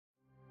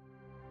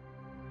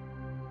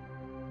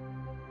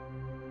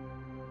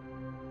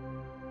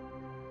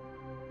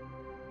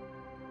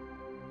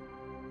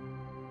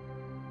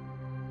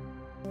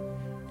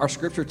Our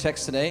scripture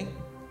text today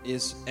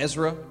is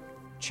Ezra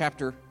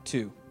chapter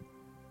 2.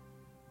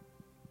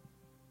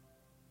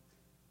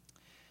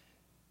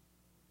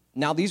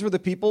 Now these were the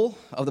people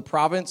of the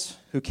province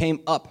who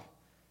came up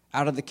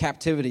out of the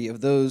captivity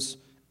of those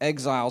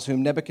exiles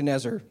whom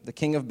Nebuchadnezzar, the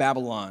king of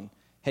Babylon,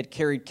 had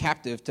carried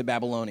captive to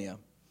Babylonia.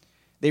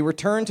 They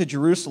returned to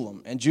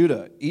Jerusalem and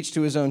Judah, each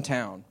to his own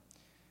town.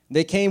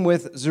 They came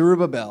with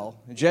Zerubbabel,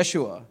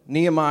 Jeshua,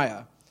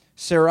 Nehemiah,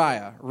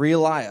 Seraiah,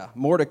 Realiah,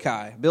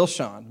 Mordecai,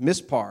 Bilshan,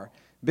 Mispar,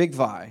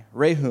 Bigvai,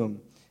 Rehum,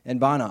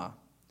 and Baanah.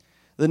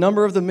 The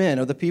number of the men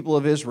of the people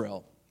of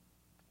Israel: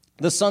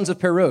 the sons of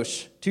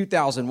Perosh,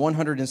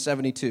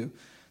 2,172.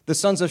 The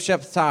sons of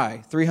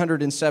Shephthai,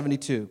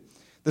 372.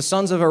 The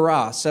sons of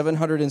Arah,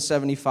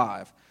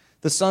 775.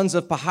 The sons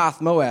of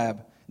Pahath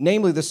Moab,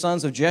 namely the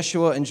sons of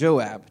Jeshua and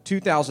Joab,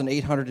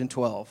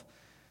 2,812.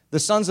 The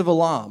sons of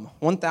Elam,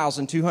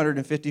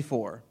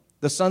 1,254.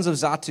 The sons of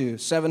Zatu,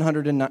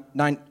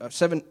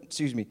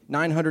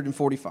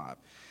 945.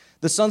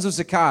 The sons of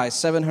Zakai,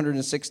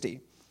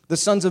 760. The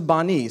sons of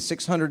Bani,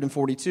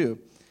 642.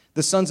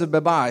 The sons of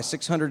Bebai,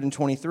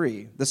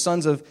 623. The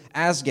sons of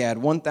Asgad,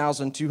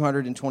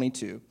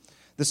 1,222.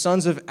 The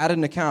sons of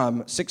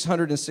Adonikam,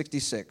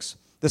 666.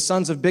 The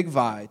sons of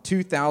Bigvai,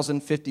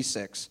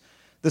 2,056.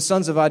 The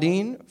sons of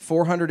Adin,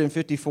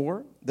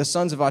 454. The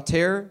sons of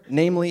Ater,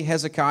 namely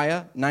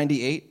Hezekiah,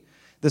 98.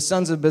 The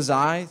sons of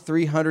Bezai,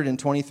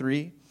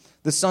 323.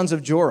 The sons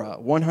of Jorah,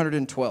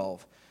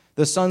 112.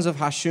 The sons of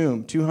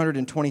Hashum,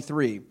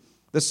 223.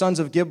 The sons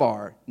of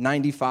Gibbar,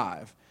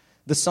 95.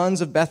 The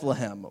sons of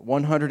Bethlehem,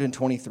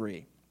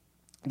 123.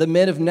 The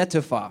men of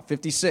Netophah,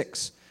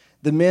 56.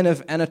 The men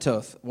of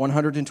Anatoth,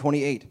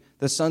 128.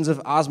 The sons of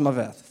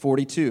Asmaveth,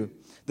 42.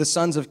 The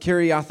sons of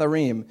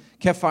Kiriatharim,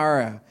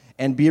 Kephirah,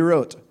 and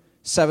Beerot,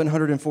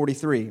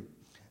 743.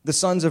 The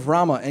sons of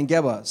Ramah and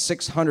Geba,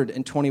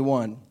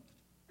 621.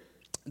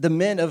 The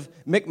men of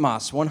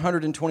Michmas,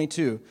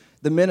 122.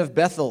 The men of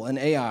Bethel and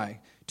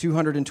Ai,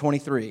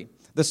 223.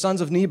 The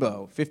sons of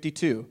Nebo,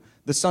 52.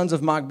 The sons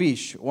of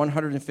Magbish,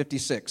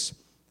 156.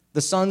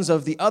 The sons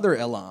of the other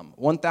Elam,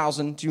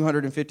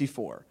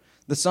 1,254.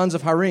 The sons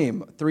of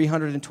Harim,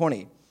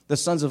 320. The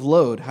sons of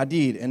Lod,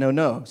 Hadid, and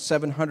Ono,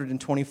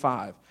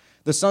 725.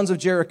 The sons of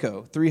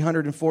Jericho,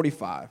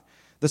 345.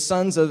 The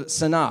sons of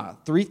Sanaa,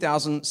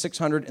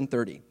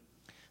 3,630.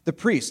 The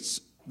priests,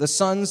 the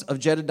sons of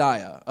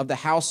Jedediah, of the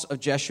house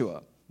of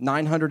Jeshua,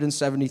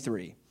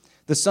 973.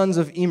 The sons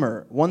of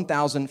Emer,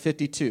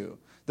 1,052.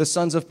 The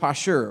sons of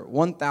Pashur,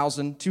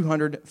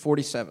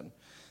 1,247.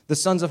 The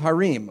sons of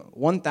Harim,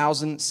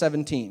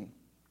 1,017.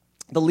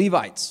 The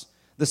Levites,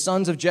 the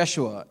sons of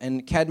Jeshua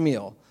and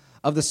Kadmiel,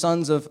 of the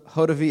sons of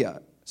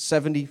Hodaviah,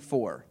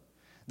 74.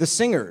 The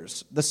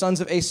singers, the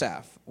sons of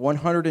Asaph,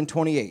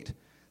 128.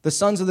 The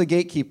sons of the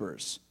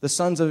gatekeepers, the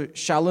sons of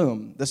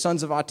Shallum, the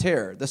sons of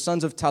Ater, the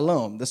sons of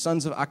Talom, the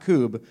sons of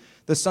Akub,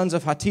 the sons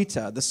of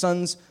Hatita, the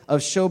sons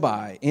of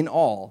Shobai, in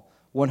all,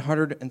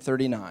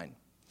 139.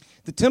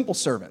 The temple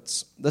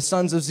servants, the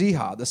sons of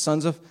Ziha, the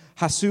sons of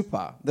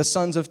Hasupah, the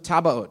sons of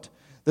Tabaot,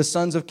 the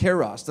sons of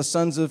Keros, the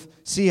sons of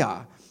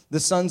Siah, the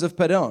sons of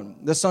Pedon,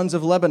 the sons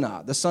of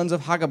Lebanah, the sons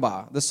of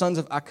Hagabah, the sons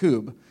of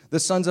Akub, the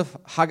sons of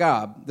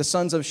Hagab, the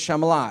sons of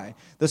Shamalai,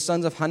 the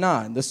sons of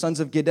Hanan, the sons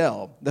of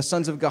Gidel, the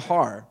sons of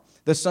Gahar,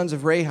 the sons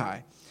of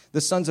Rehi, the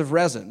sons of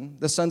Rezin,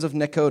 the sons of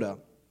Nekoda,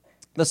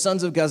 the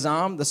sons of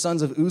Gazam, the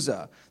sons of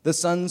Uzzah, the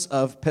sons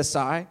of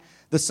Pesai,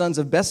 the sons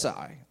of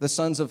Besai, the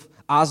sons of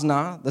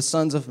Asna, the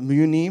sons of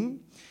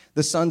Munim,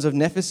 the sons of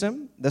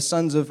Nephisim, the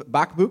sons of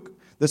Bakbuk,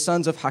 the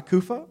sons of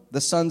Hakufa, the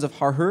sons of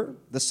Harhur,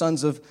 the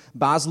sons of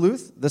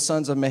Bazluth, the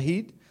sons of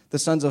Mehid, the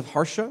sons of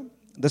Harsha,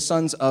 the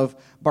sons of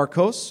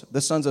Barkos,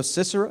 the sons of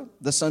Sisera,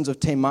 the sons of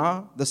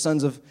Temah, the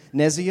sons of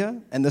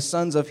Neziah, and the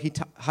sons of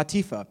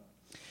Hatifa.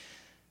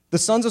 The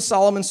sons of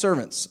Solomon's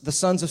servants, the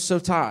sons of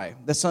Sotai,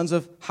 the sons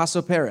of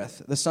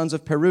Hasopereth, the sons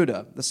of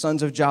Peruda, the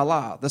sons of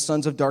Jalah, the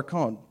sons of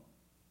Darkon,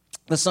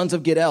 the sons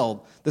of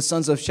Gidel, the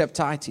sons of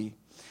Sheptaiti,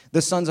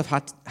 the sons of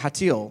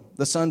Hatil,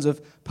 the sons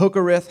of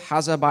Pokereth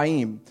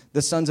Hazabaim,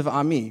 the sons of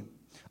Ami.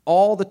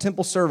 All the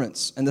temple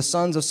servants and the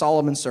sons of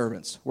Solomon's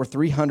servants were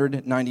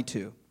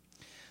 392.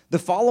 The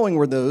following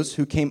were those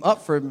who came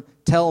up from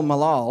Tel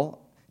Malal,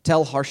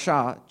 Tel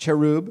Harsha,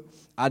 Cherub,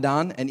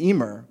 Adan, and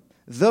Emer,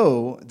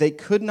 though they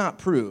could not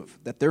prove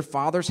that their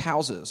fathers'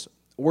 houses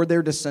or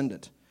their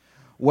descendant,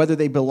 whether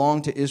they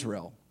belonged to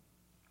Israel.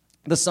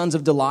 The sons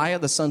of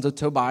Deliah, the sons of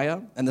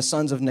Tobiah, and the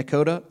sons of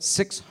Nekoda,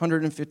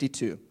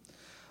 652.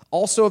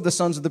 Also of the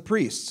sons of the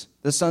priests,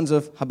 the sons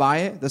of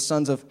Habiah, the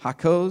sons of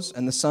Hakkoz,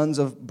 and the sons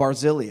of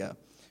Barzillai,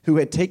 who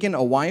had taken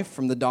a wife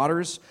from the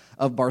daughters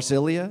of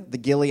Barzillai, the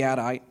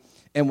Gileadite,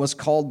 and was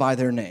called by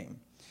their name.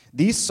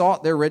 These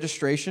sought their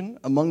registration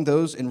among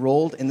those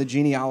enrolled in the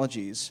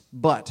genealogies,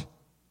 but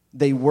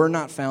they were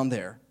not found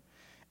there,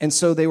 and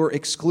so they were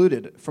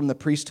excluded from the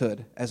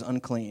priesthood as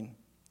unclean.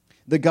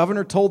 The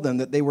governor told them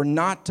that they were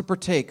not to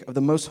partake of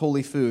the most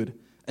holy food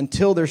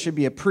until there should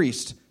be a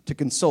priest to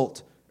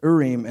consult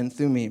Urim and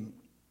Thummim.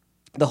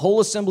 The whole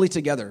assembly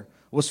together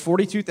was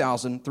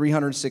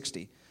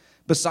 42,360.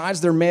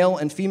 besides their male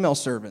and female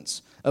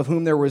servants, of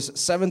whom there was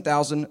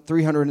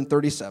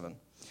 7,337.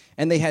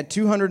 And they had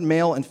 200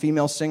 male and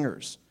female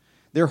singers.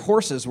 Their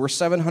horses were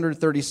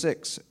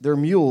 736, their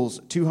mules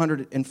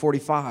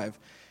 245,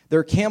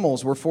 their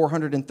camels were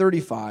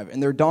 435,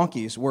 and their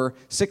donkeys were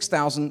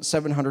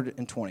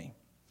 6,720.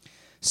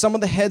 Some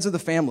of the heads of the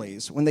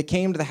families, when they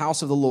came to the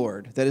house of the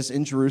Lord that is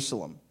in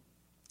Jerusalem,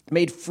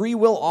 made free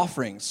will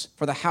offerings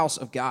for the house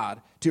of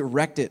God to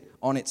erect it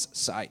on its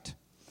site.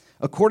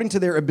 According to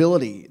their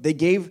ability, they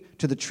gave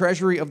to the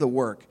treasury of the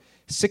work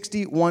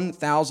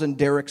 61,000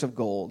 derricks of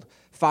gold,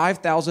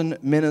 5,000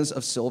 minas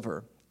of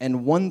silver,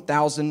 and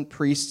 1,000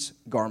 priests'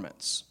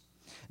 garments.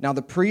 Now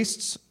the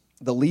priests,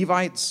 the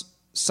Levites,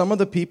 some of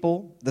the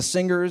people, the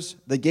singers,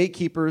 the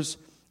gatekeepers,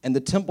 and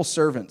the temple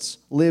servants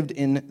lived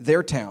in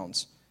their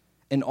towns,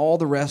 and all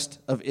the rest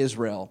of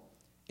Israel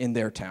in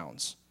their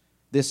towns.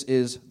 This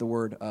is the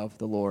word of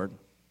the Lord.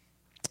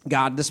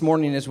 God, this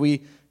morning as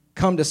we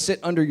come to sit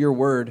under your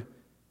word,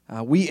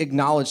 we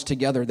acknowledge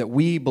together that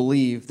we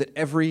believe that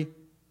every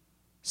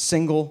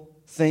single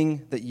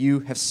thing that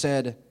you have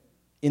said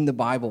in the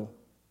Bible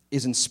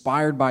is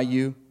inspired by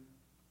you.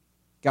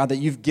 God, that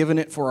you've given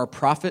it for our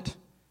profit.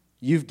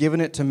 You've given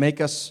it to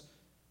make us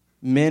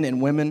men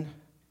and women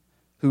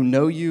who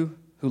know you,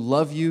 who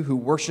love you, who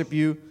worship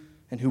you,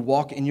 and who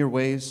walk in your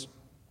ways.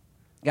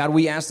 God,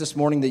 we ask this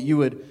morning that you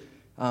would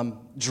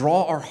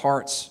draw our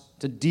hearts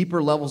to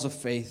deeper levels of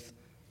faith,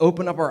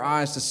 open up our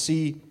eyes to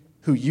see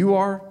who you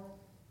are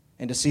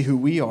and to see who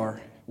we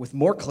are with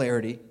more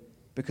clarity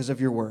because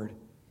of your word.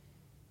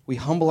 We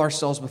humble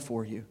ourselves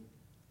before you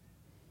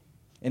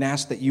and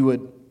ask that you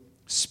would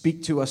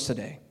speak to us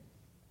today.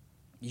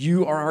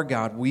 You are our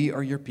God, we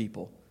are your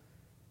people,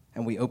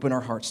 and we open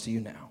our hearts to you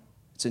now.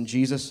 It's in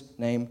Jesus'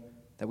 name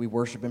that we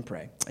worship and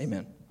pray.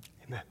 Amen.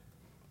 Amen.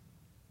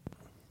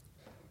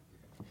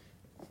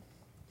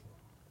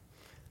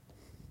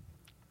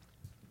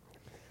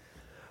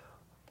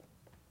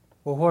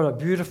 Well, what a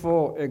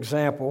beautiful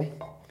example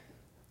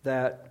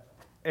that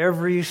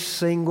every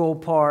single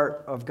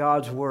part of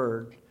God's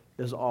Word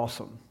is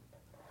awesome,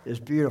 is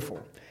beautiful.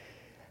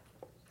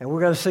 And we're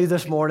going to see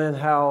this morning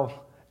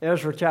how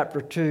Ezra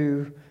chapter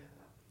 2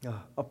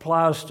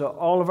 applies to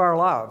all of our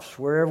lives,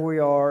 wherever we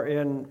are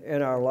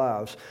in our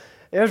lives.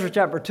 Ezra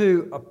chapter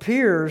 2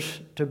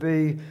 appears to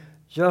be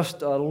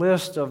just a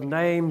list of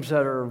names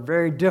that are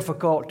very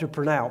difficult to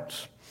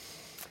pronounce.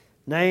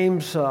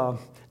 Names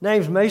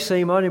may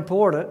seem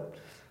unimportant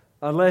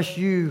unless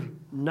you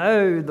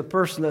know the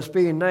person that's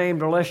being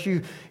named, unless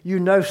you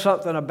know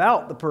something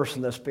about the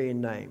person that's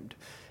being named.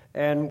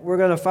 And we're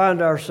going to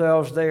find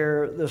ourselves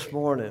there this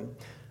morning.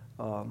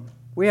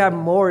 We have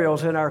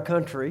memorials in our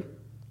country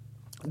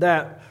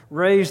that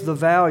raise the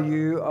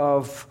value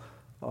of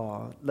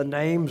the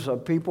names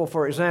of people.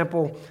 For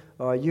example,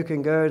 you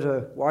can go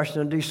to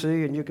Washington, D.C.,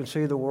 and you can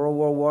see the World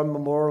War I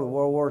Memorial, the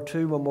World War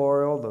II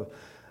Memorial, the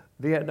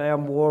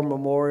Vietnam War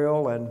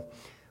Memorial. And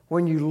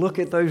when you look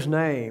at those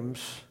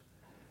names,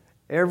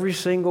 every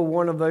single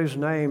one of those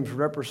names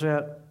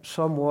represent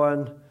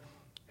someone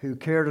who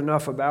cared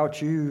enough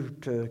about you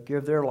to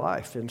give their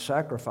life in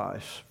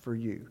sacrifice for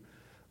you.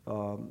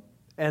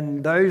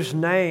 And those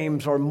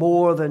names are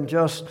more than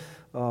just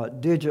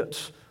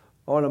digits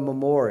on a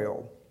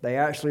memorial. They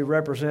actually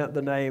represent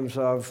the names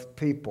of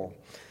people.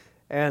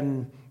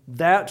 And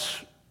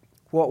that's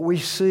what we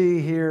see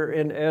here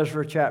in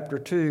Ezra chapter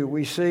 2.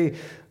 We see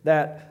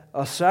that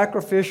a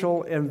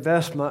sacrificial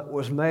investment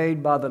was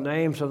made by the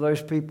names of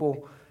those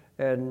people.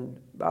 And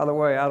by the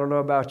way, I don't know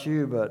about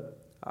you, but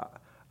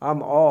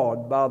I'm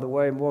awed by the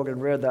way Morgan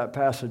read that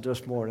passage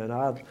this morning.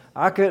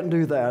 I couldn't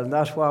do that, and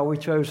that's why we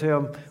chose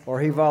him, or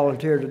he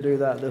volunteered to do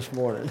that this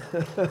morning.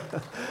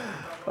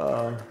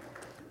 A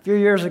few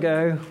years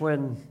ago,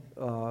 when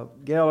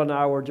Gail and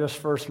I were just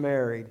first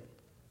married,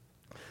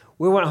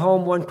 we went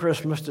home one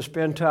Christmas to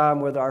spend time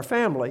with our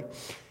family,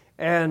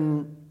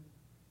 and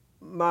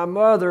my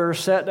mother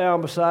sat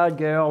down beside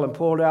Gail and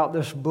pulled out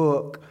this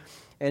book,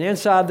 and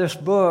inside this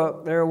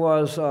book there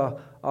was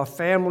a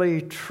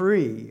family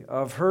tree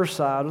of her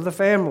side of the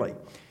family.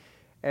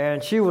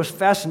 And she was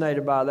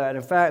fascinated by that.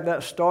 In fact,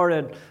 that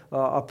started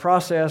a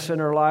process in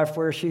her life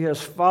where she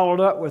has followed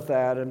up with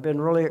that and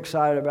been really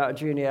excited about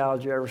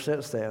genealogy ever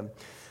since then.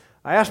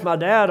 I asked my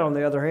dad, on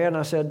the other hand,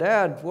 I said,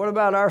 Dad, what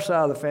about our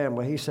side of the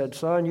family? He said,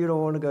 son, you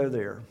don't want to go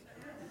there.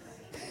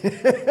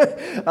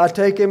 I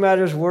take him at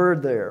his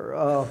word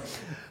there.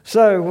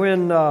 So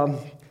when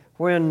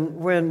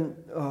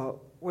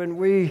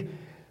we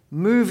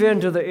move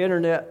into the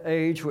internet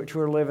age, which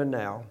we're living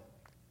now,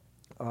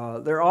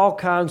 there are all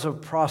kinds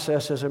of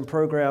processes and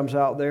programs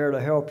out there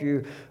to help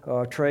you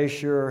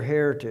trace your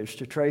heritage,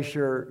 to trace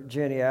your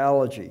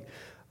genealogy.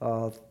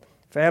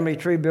 Family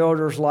tree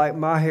builders like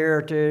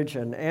MyHeritage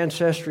and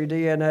Ancestry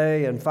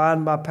DNA and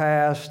Find My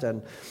Past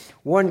and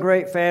One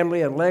Great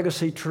Family and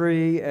Legacy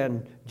Tree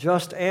and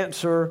Just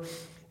Answer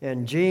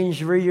and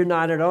Genes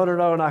Reunited, on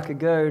and on I could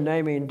go,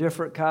 naming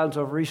different kinds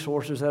of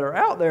resources that are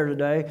out there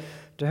today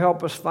to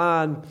help us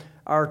find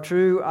our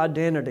true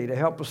identity, to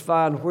help us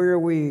find where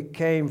we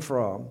came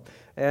from.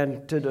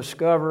 and to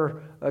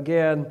discover,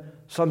 again,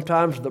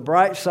 sometimes the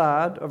bright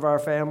side of our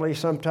family,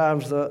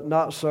 sometimes the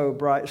not so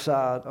bright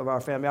side of our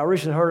family. I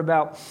recently heard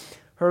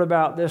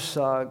about this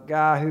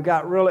guy who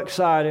got real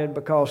excited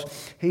because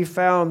he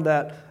found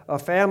that a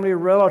family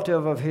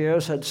relative of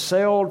his had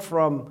sailed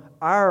from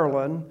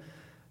Ireland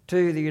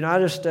to the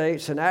United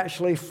States and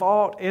actually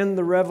fought in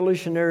the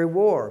Revolutionary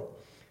War.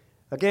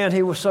 Again,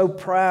 he was so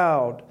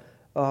proud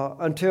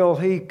until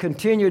he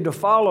continued to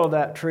follow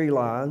that tree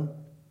line.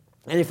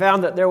 And he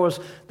found that there was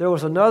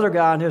another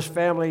guy in his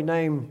family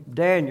named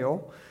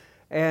Daniel.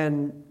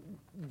 And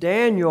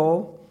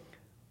Daniel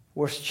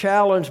was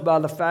challenged by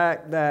the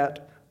fact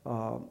that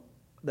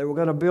they were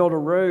going to build a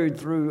road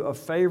through a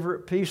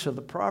favorite piece of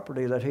the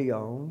property that he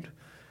owned.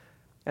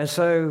 And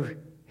so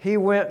he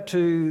went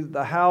to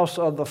the house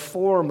of the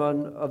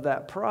foreman of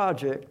that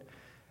project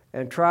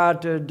and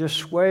tried to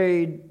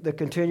dissuade the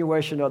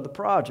continuation of the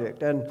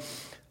project. And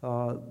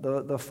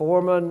the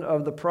foreman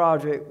of the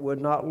project would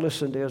not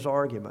listen to his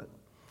argument.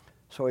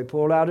 So he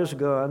pulled out his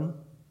gun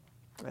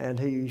and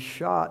he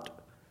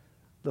shot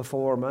the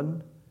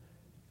foreman.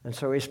 And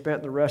so he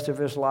spent the rest of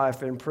his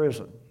life in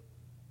prison.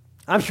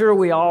 I'm sure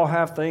we all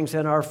have things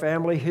in our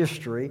family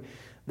history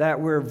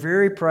that we're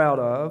very proud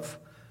of,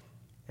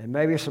 and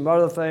maybe some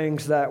other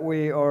things that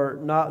we are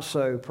not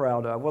so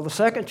proud of. Well, the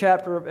second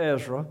chapter of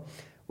Ezra,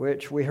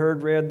 which we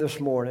heard read this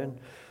morning,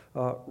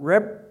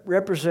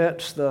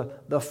 represents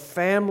the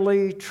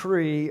family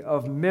tree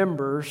of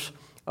members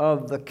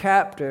of the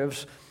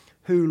captives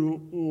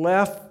who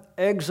left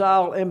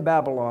exile in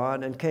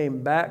Babylon and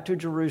came back to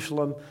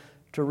Jerusalem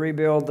to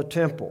rebuild the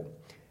temple.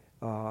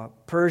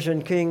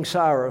 Persian King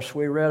Cyrus,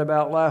 we read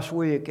about last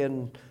week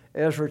in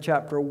Ezra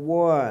chapter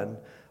 1,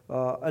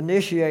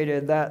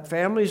 initiated that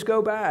families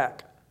go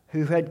back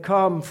who had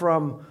come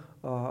from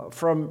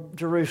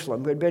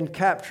Jerusalem, who had been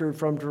captured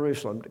from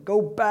Jerusalem, to go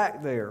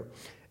back there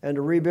and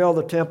to rebuild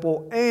the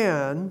temple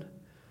and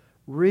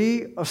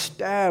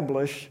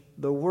reestablish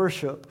the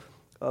worship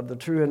of the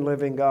true and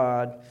living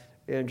God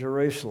in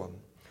Jerusalem.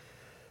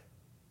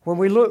 When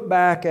we look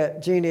back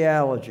at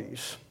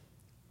genealogies,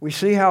 we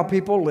see how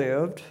people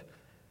lived,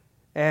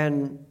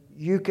 and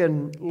you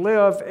can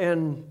live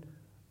in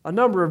a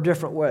number of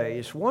different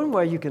ways. One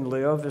way you can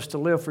live is to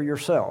live for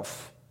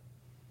yourself.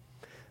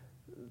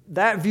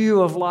 That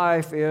view of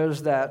life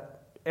is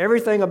that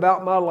everything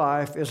about my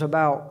life is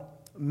about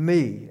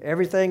me.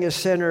 Everything is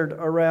centered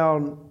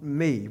around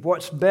me.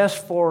 What's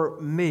best for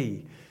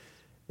me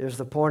is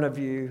the point of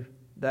view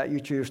that you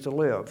choose to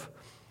live.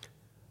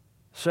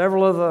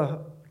 Several of the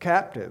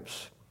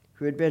captives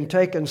who had been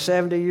taken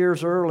 70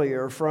 years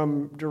earlier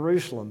from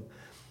Jerusalem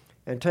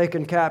and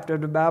taken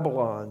captive to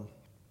Babylon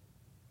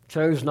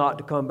chose not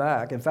to come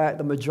back. In fact,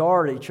 the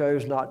majority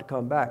chose not to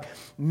come back.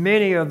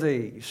 Many of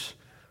these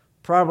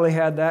probably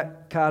had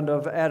that kind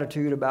of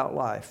attitude about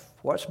life.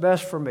 What's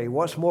best for me?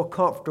 What's more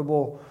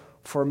comfortable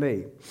for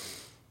me?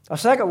 A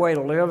second way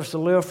to live is to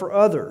live for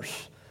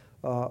others.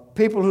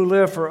 People who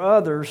live for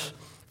others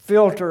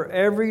filter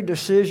every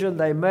decision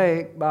they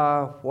make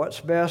by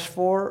what's best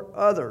for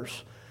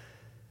others.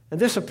 And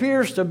this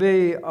appears to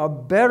be a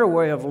better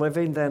way of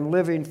living than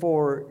living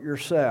for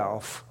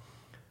yourself.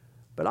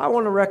 But I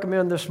want to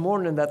recommend this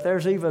morning that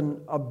there's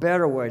even a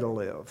better way to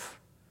live.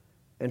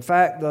 In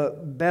fact, the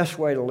best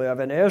way to live.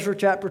 And Ezra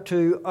chapter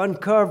 2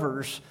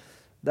 uncovers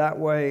that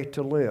way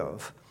to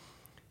live.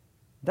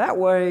 That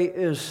way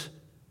is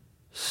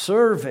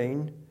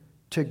serving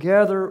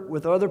together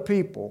with other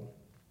people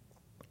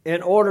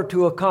in order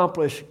to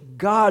accomplish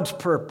God's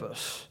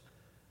purpose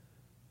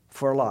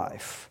for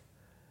life.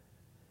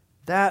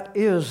 That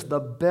is the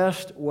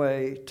best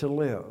way to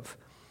live.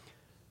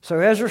 So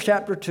Ezra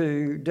chapter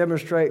 2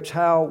 demonstrates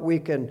how we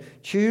can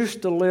choose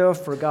to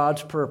live for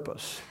God's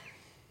purpose.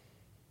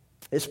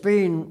 It's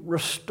being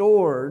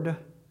restored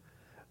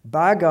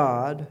by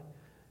God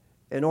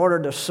in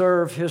order to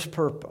serve His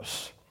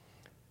purpose.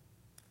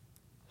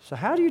 So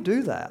how do you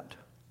do that?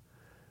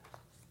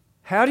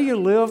 How do you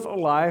live a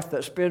life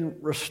that's been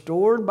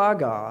restored by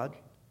God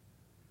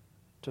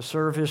to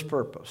serve His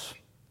purpose?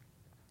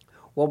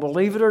 Well,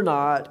 believe it or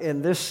not,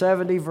 in this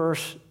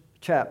 70-verse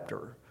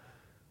chapter,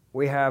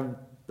 we have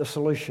the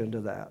solution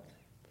to that.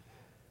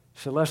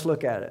 So let's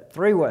look at it.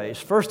 3 ways.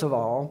 First of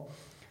all,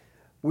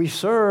 we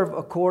serve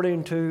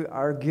according to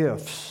our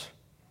gifts.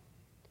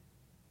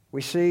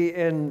 We see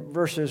in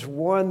verses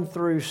 1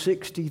 through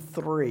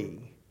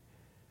 63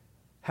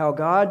 how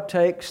God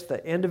takes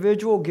the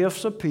individual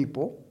gifts of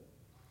people,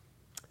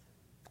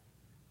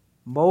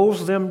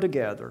 molds them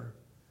together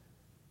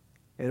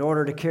in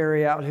order to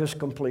carry out His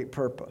complete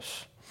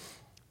purpose.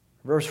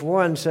 Verse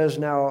 1 says,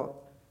 "Now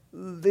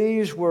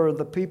these were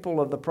the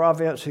people of the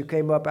province who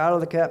came up out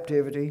of the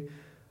captivity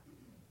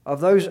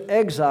of those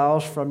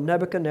exiles from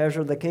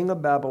Nebuchadnezzar, the king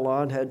of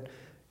Babylon, had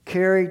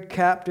carried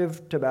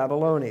captive to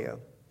Babylonia.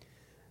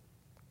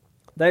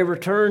 They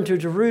returned to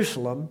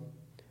Jerusalem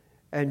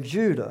and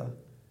Judah,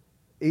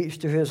 each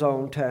to his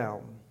own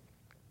town."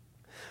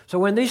 So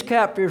when these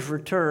captives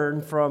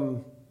returned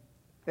from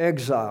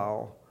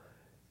exile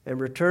and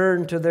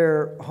returned to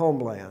their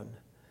homeland,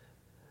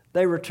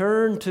 They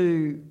returned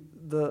to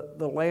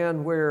the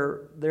land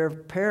where their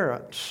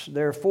parents,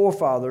 their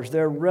forefathers,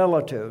 their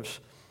relatives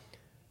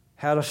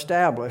had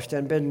established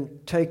and been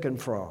taken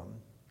from.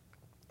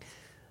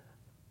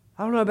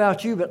 I don't know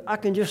about you, but I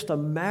can just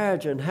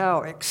imagine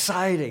how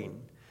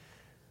exciting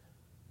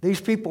these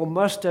people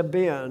must have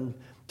been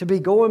to be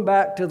going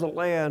back to the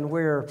land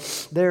where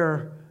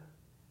their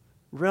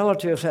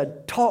relatives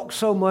had talked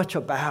so much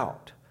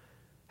about,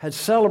 had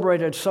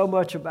celebrated so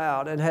much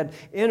about, and had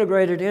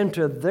integrated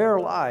into their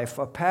life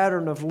a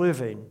pattern of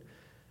living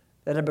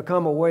that had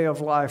become a way of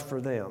life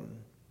for them.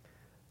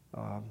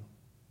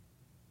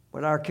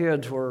 When our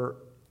kids were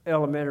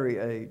elementary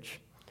age,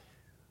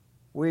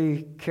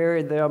 we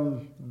carried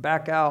them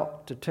back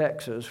out to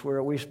Texas,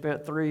 where we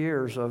spent 3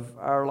 years of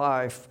our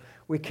life.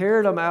 We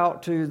carried them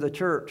out to the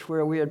church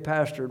where we had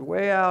pastored,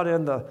 way out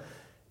in the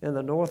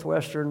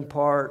northwestern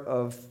part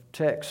of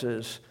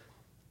Texas,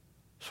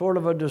 sort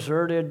of a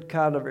deserted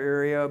kind of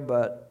area,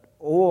 but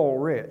oil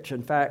rich.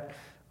 In fact,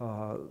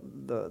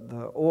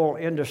 the oil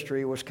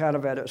industry was kind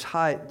of at its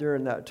height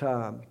during that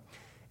time.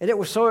 And it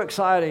was so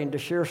exciting to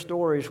share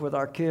stories with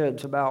our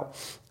kids about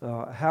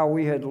how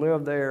we had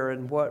lived there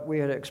and what we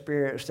had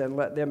experienced, and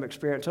let them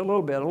experience a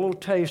little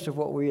taste of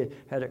what we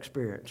had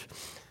experienced.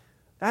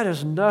 That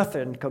is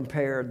nothing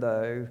compared,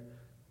 though,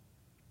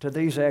 to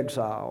these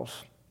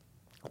exiles.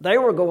 They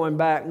were going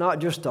back not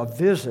just to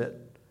visit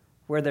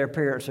where their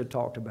parents had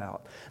talked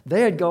about.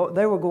 They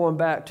were going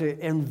back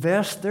to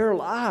invest their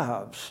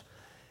lives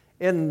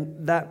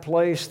in that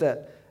place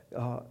that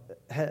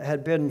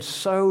had been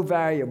so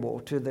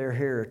valuable to their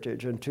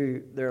heritage and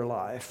to their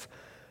life.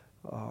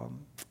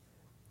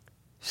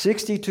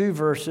 62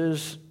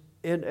 verses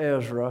in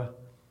Ezra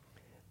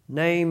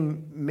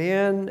name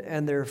men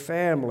and their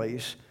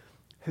families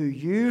who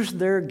used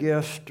their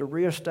gifts to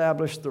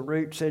reestablish the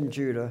roots in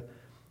Judah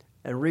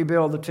and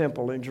rebuild the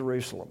temple in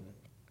Jerusalem.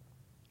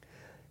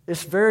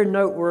 It's very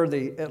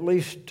noteworthy, at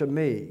least to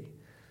me,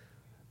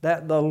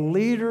 that the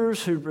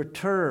leaders who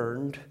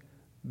returned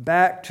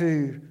back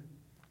to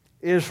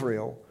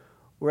Israel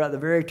were at the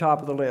very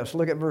top of the list.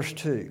 Look at verse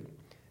 2.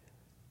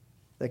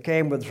 They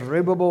came with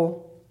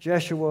Zerubbabel,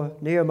 Jeshua,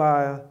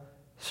 Nehemiah,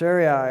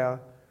 Seraiah,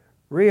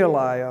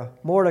 Realiah,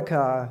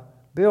 Mordecai,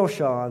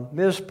 Bilshan,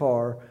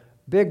 Mizpar,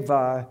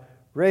 Bigvai,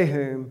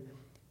 Rehum,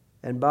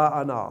 and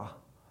Baanah.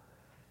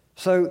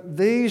 So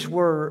these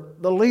were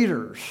the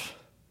leaders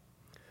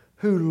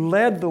who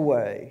led the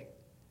way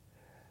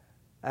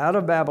out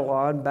of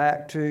Babylon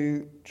back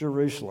to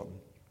Jerusalem.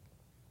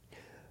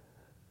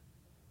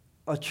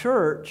 A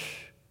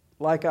church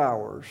like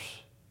ours,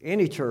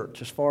 any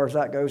church as far as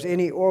that goes,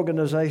 any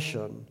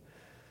organization,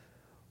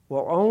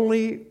 will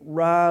only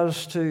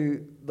rise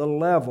to the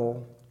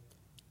level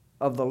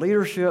of the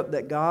leadership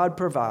that God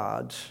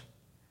provides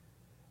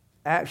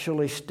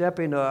actually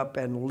stepping up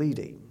and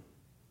leading.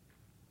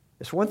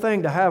 It's one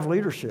thing to have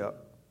leadership.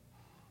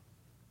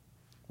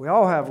 We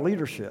all have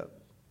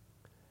leadership.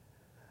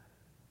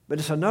 But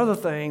it's another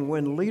thing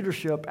when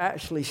leadership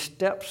actually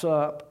steps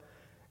up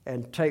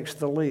and takes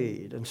the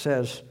lead and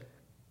says,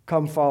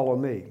 "Come follow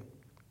me."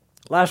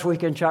 Last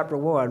week in chapter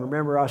 1,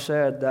 remember I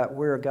said that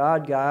where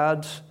God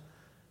guides,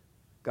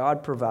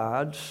 God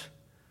provides.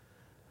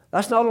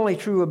 That's not only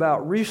true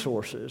about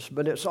resources,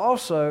 but it's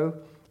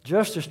also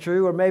just as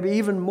true, or maybe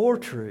even more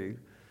true,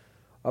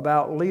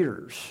 about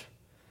leaders.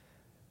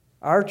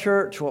 Our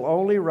church will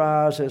only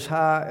rise as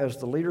high as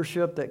the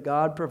leadership that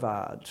God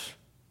provides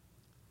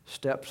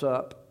steps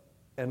up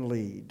and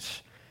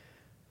leads.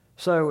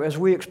 So as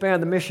we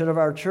expand the mission of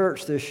our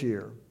church this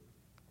year,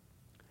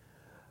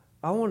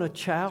 I want to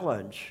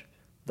challenge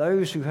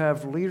those who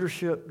have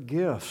leadership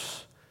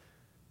gifts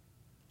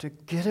to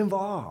get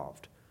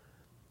involved,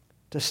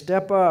 to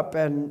step up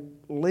and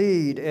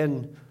lead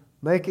in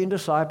making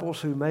disciples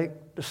who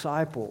make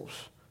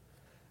disciples.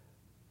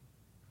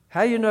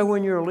 How do you know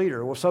when you're a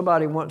leader? Well,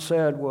 somebody once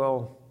said,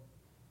 well,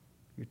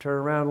 you turn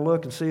around and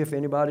look and see if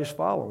anybody's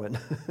following.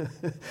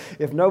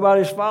 If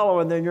nobody's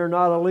following, then you're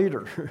not a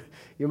leader.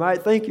 You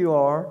might think you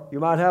are.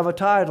 You might have a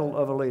title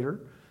of a leader.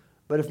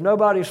 But if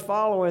nobody's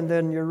following,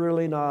 then you're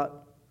really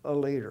not a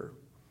leader.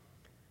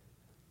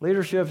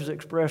 Leadership is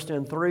expressed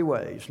in 3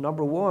 ways.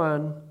 Number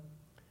 1,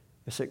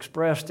 it's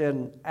expressed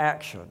in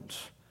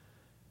actions.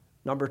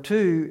 Number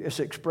 2, it's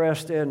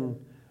expressed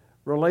in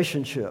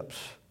relationships.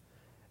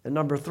 And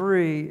number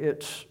 3,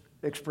 it's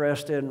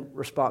expressed in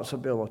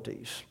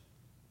responsibilities.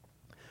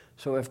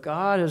 So if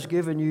God has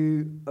given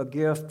you a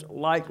gift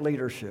like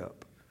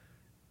leadership,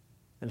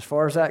 and as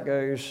far as that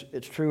goes,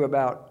 it's true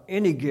about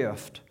any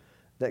gift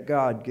that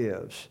God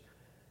gives,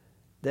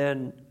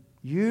 then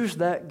use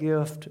that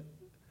gift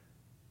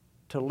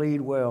to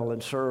lead well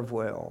and serve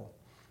well.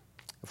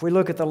 If we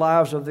look at the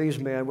lives of these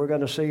men, we're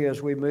going to see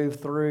as we move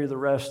through the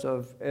rest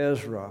of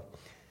Ezra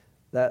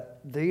that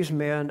these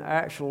men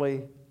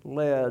actually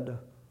led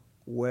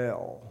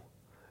well.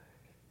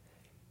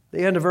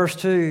 The end of verse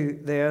 2,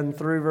 then,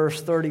 through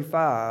verse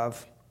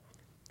 35,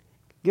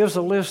 gives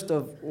a list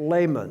of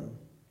laymen.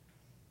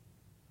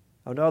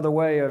 Another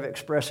way of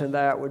expressing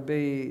that would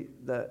be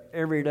the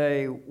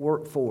everyday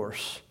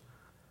workforce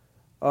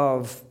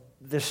of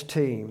this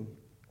team.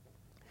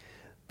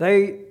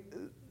 They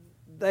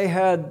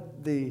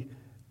had the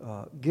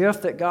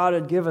gift that God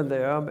had given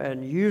them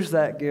and used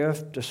that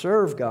gift to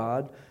serve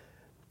God.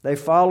 They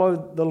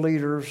followed the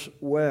leaders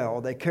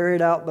well. They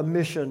carried out the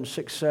mission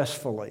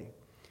successfully.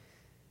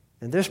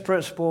 And this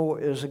principle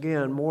is,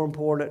 again, more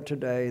important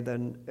today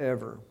than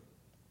ever.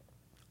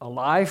 A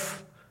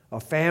life, a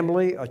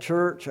family, a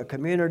church, a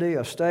community,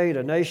 a state,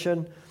 a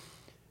nation,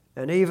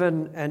 and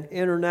even an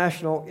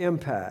international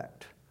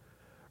impact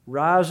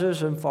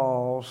rises and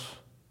falls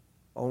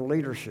on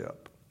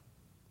leadership.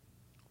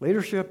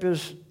 Leadership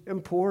is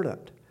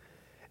important.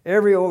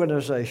 Every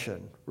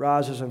organization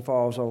rises and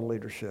falls on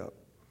leadership.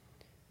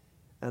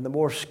 And the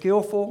more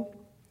skillful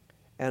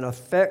and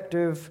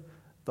effective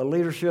the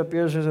leadership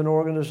is as an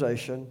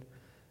organization,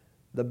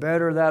 the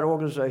better that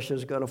organization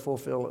is going to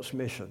fulfill its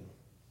mission.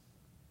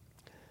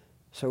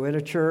 So in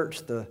a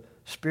church, the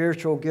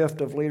spiritual gift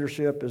of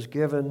leadership is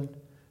given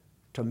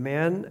to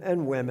men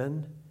and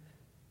women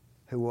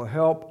who will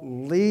help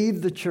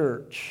lead the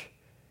church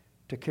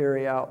to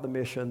carry out the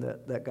mission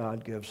that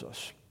God gives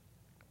us.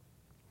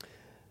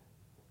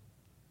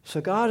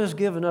 So God has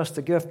given us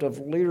the gift of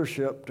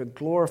leadership to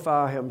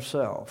glorify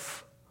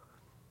Himself.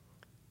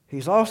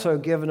 He's also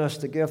given us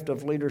the gift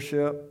of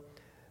leadership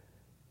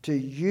to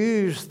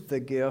use the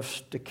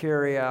gifts to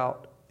carry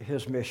out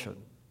His mission.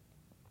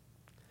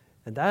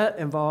 And that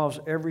involves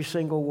every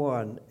single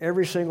one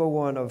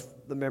of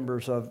the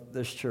members of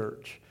this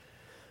church.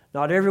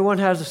 Not everyone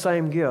has the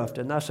same gift,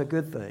 and that's a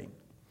good thing.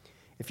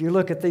 If you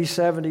look at these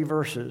 70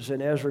 verses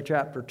in Ezra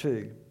chapter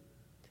 2,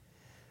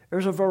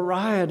 there's a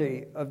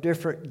variety of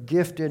different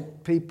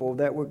gifted people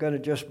that we're going to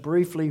just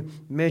briefly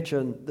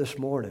mention this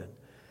morning.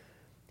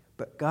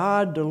 But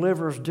God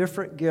delivers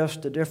different gifts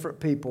to different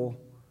people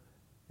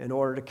in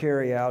order to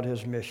carry out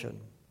His mission.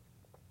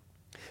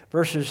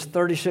 Verses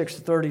 36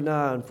 to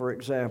 39, for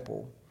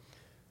example,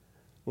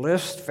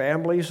 list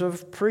families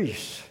of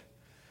priests.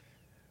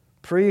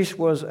 Priest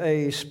was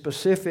a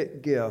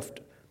specific gift.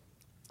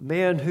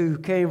 Men who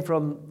came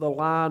from the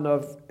line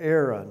of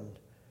Aaron,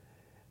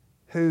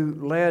 who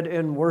led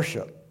in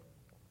worship.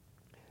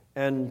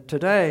 And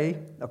today,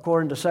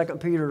 according to 1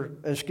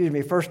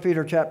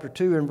 Peter chapter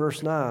 2 and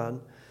verse 9,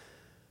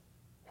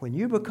 when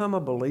you become a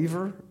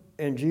believer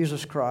in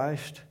Jesus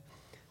Christ,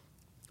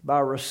 by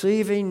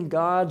receiving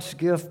God's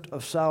gift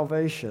of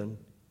salvation,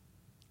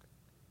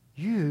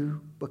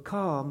 you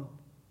become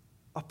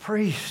a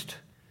priest.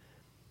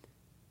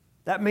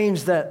 That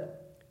means that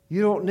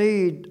you don't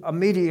need a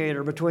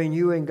mediator between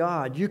you and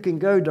God. You can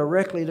go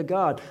directly to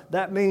God.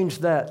 That means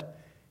that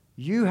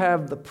you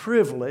have the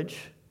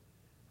privilege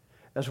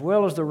as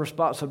well as the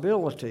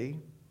responsibility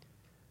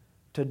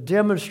to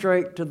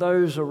demonstrate to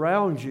those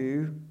around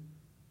you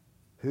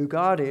who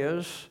God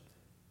is,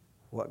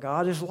 what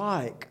God is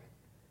like.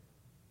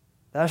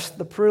 That's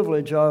the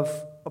privilege of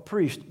a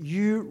priest.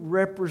 You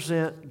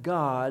represent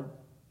God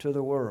to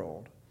the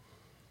world.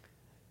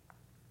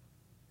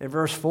 In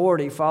verse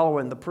 40,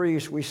 following the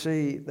priest, we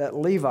see that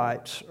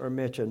Levites are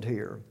mentioned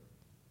here.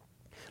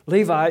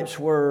 Levites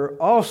were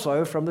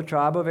also from the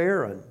tribe of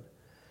Aaron.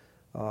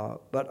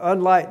 But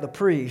unlike the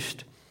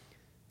priest,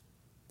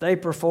 they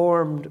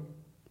performed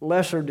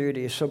lesser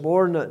duties,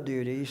 subordinate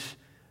duties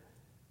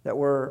that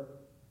were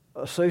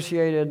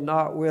associated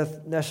not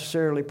with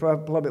necessarily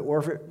public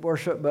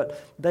worship,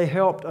 but they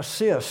helped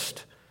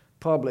assist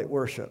public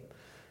worship.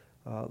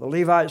 The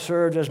Levites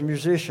served as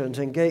musicians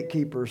and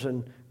gatekeepers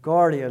and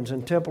guardians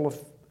and temple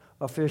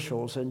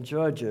officials and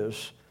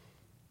judges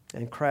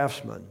and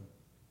craftsmen.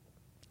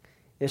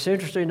 It's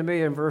interesting to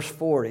me in verse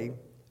 40,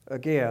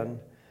 again,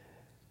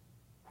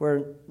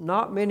 where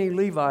not many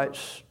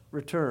Levites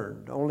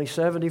returned, only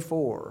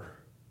 74,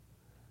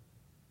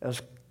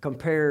 as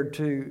compared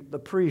to the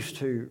priest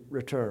who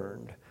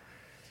returned.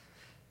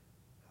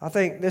 I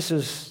think this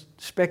is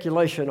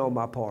speculation on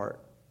my part,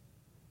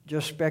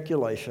 just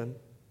speculation.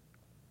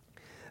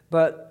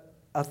 But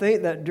I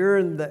think that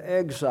during the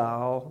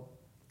exile,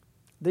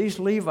 these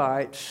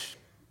Levites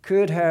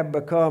could have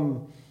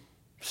become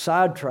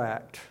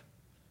sidetracked,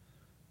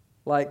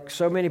 like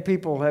so many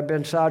people have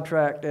been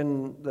sidetracked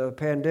in the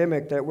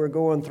pandemic that we're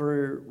going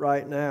through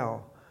right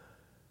now.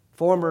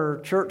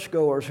 Former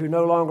churchgoers who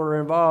no longer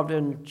are involved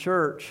in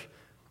church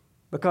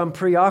become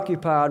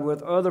preoccupied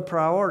with other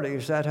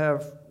priorities that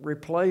have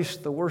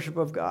replaced the worship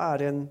of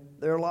God in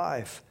their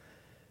life.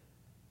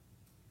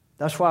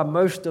 That's why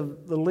most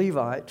of the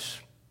Levites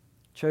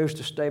chose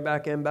to stay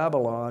back in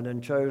Babylon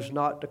and chose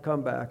not to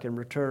come back and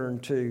return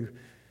to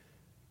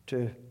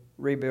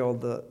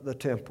rebuild the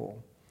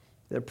temple.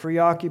 Their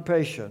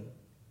preoccupation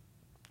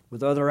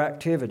with other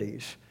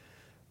activities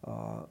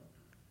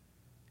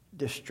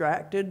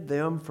distracted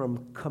them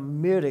from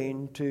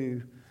committing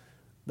to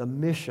the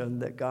mission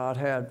that God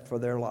had for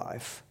their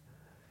life.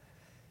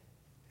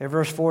 In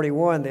verse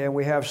 41, then,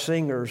 we have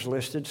singers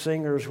listed.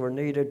 Singers were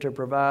needed to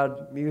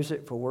provide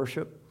music for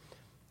worship.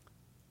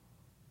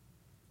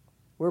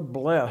 We're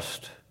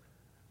blessed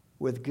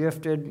with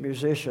gifted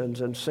musicians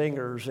and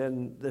singers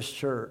in this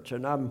church,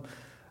 and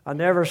I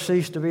never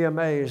cease to be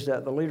amazed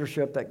at the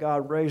leadership that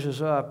God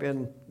raises up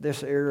in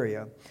this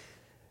area.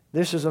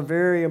 This is a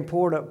very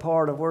important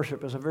part of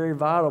worship. It's a very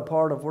vital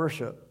part of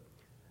worship.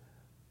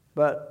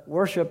 But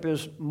worship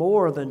is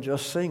more than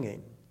just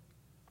singing.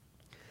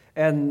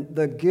 And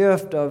the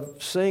gift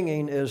of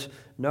singing is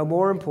no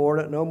more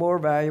important, no more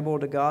valuable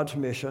to God's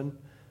mission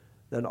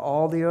than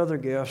all the other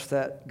gifts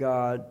that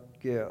God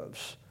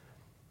gives.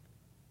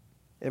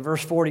 In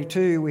verse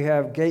 42, we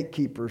have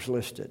gatekeepers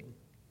listed.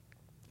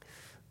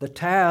 The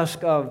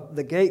task of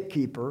the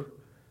gatekeeper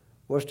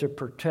was to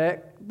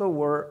protect the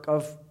work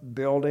of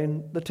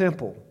building the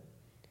temple,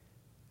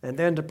 and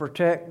then to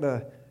protect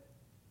the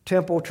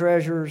temple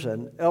treasures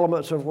and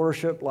elements of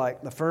worship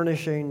like the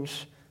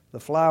furnishings, the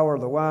flour,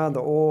 the wine,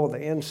 the oil,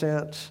 the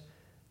incense,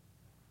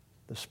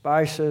 the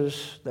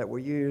spices that were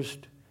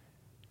used.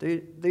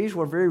 These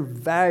were very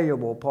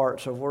valuable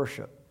parts of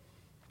worship.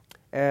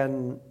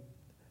 And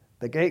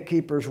the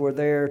gatekeepers were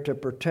there to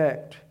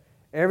protect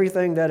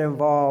everything that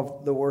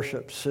involved the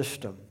worship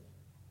system.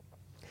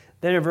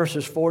 Then in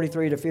verses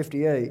 43 to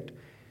 58,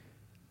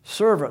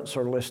 servants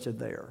are listed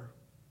there.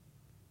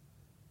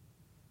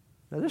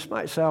 Now this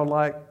might sound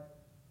like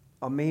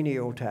a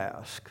menial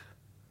task,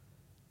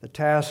 the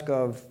task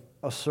of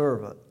a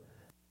servant.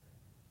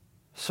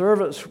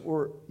 Servants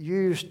were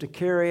used to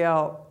carry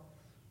out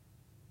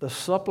the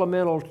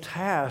supplemental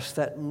tasks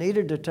that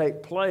needed to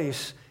take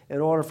place in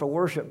order for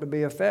worship to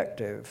be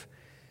effective.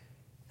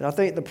 And I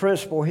think the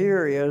principle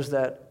here is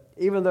that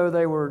even though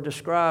they were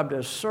described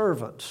as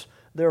servants,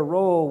 their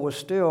role was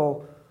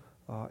still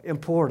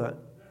important,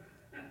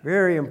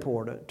 very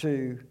important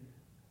to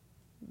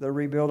the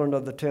rebuilding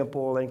of the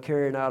temple and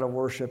carrying out of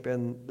worship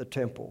in the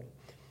temple.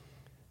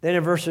 Then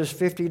in verses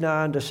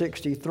 59 to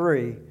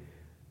 63,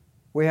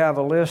 we have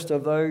a list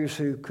of those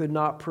who could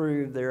not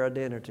prove their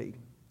identity.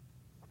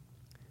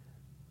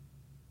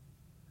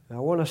 Now, I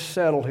want to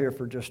settle here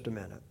for just a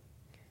minute,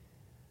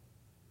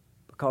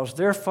 because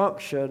their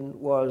function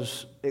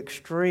was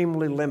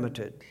extremely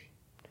limited.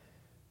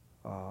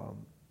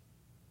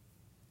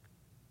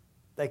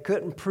 They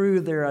couldn't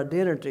prove their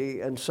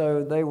identity, and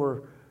so they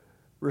were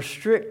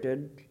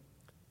restricted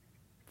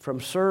from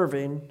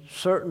serving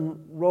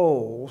certain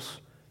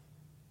roles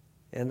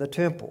in the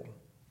temple.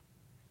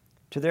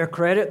 To their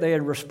credit, they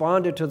had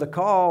responded to the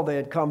call. They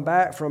had come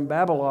back from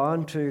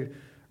Babylon to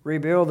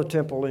rebuild the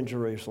temple in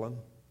Jerusalem.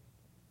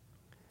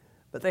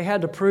 But they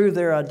had to prove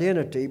their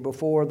identity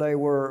before they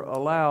were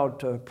allowed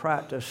to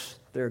practice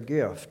their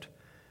gift.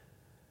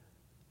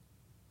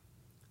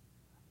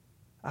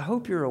 I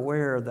hope you're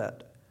aware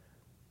that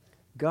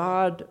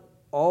God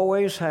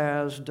always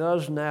has,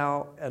 does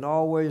now, and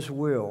always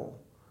will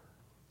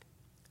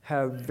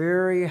have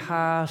very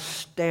high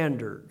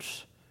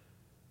standards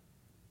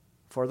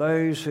for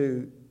those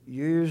who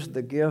use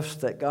the gifts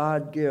that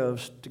God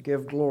gives to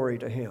give glory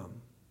to Him.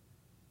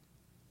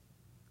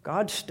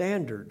 God's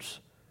standards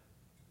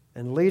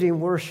and leading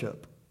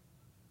worship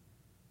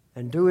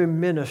and doing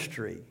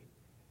ministry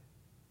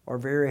are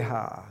very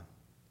high.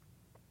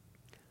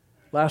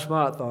 Last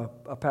month,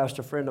 a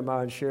pastor friend of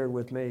mine shared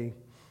with me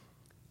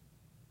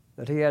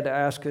that he had to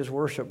ask his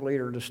worship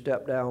leader to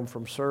step down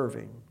from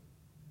serving.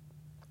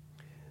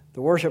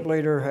 The worship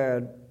leader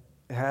had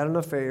an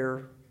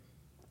affair,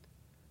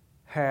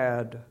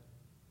 had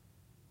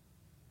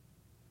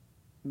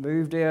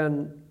moved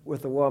in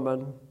with a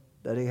woman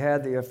that he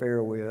had the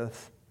affair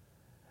with,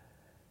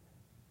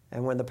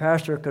 and when the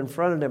pastor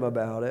confronted him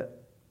about it,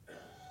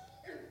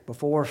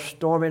 before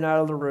storming out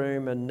of the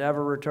room and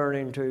never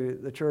returning to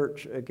the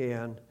church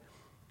again,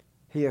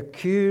 he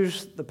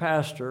accused the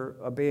pastor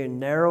of being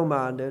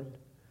narrow-minded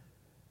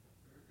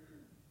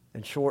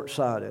and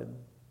short-sighted.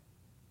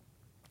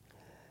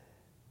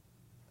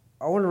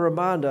 I want to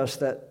remind us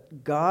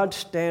that God's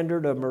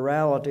standard of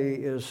morality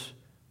is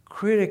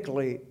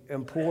critically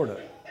important.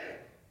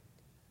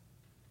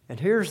 And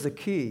here's the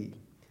key.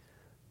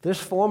 This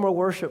former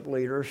worship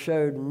leader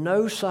showed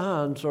no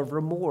signs of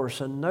remorse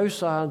and no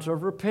signs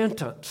of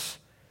repentance.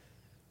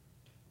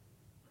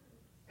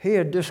 He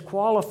had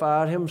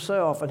disqualified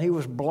himself, and he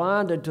was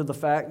blinded to the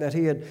fact that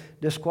he had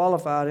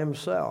disqualified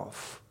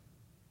himself.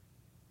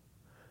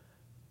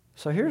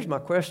 So here's my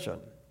question.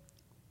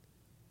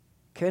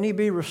 Can he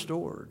be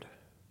restored?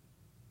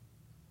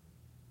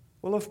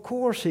 Well, of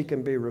course he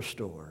can be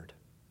restored.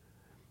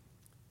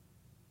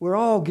 We're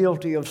all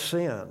guilty of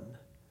sin.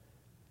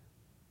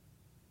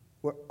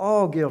 We're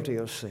all guilty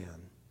of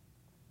sin.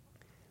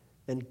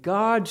 And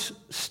God's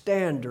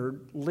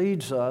standard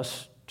leads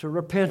us to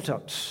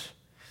repentance.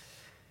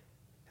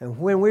 And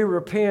when we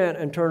repent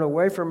and turn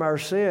away from our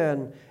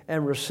sin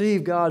and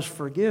receive God's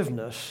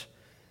forgiveness,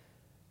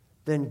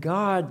 then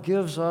God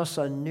gives us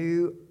a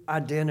new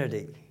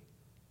identity.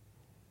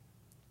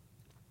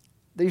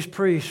 These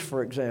priests,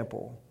 for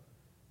example,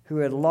 who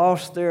had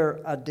lost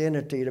their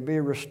identity to be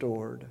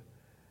restored,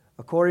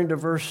 according to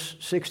verse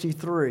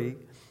 63,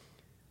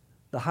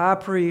 the high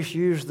priest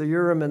used the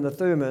Urim and the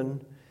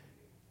Thummim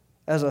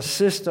as a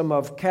system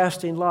of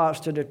casting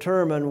lots to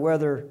determine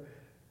whether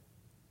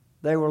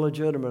they were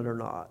legitimate or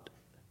not.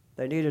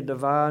 They needed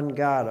divine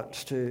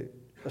guidance to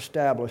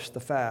establish the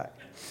fact.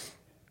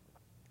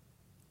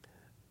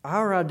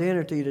 Our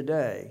identity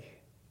today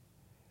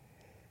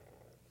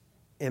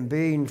in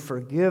being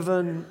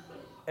forgiven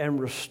and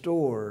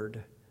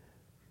restored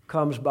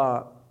comes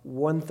by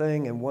one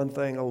thing and one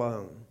thing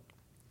alone.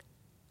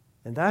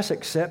 And that's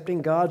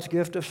accepting God's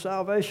gift of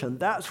salvation.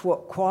 That's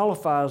what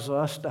qualifies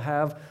us to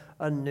have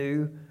a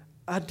new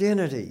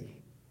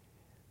identity.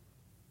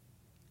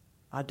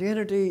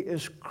 Identity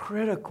is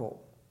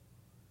critical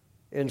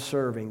in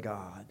serving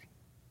God.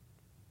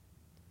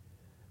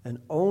 And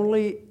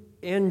only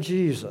in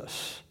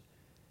Jesus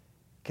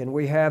can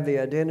we have the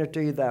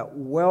identity that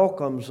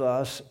welcomes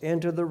us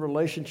into the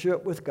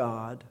relationship with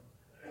God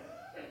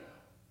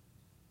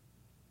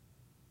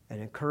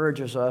and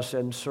encourages us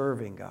in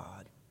serving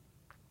God.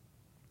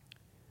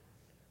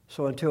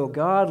 So until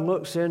God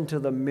looks into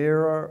the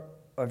mirror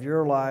of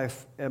your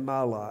life and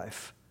my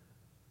life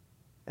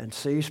and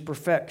sees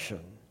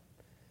perfection,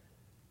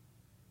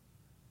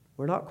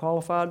 we're not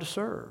qualified to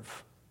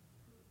serve.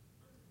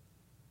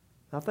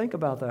 Now think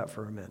about that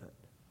for a minute.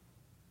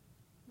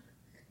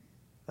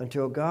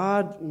 Until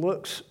God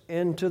looks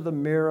into the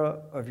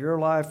mirror of your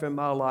life and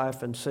my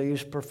life and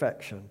sees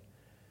perfection,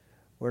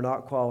 we're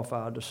not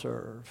qualified to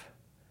serve.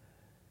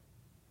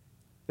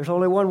 There's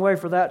only one way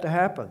for that to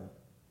happen,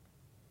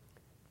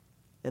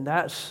 and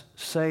that's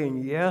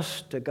saying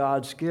yes to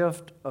God's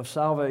gift of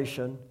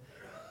salvation.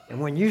 And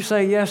when you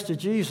say yes to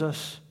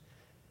Jesus,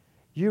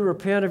 you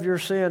repent of your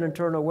sin and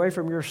turn away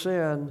from your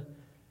sin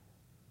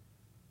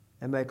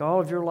and make all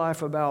of your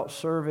life about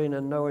serving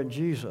and knowing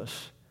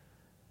Jesus,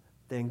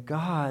 then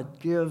God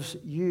gives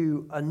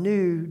you a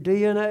new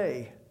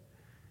DNA.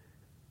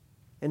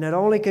 And it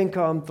only can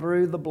come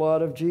through the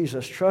blood of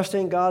Jesus.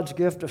 Trusting God's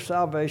gift of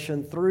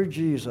salvation through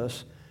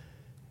Jesus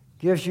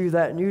gives you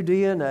that new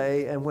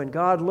DNA, and when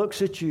God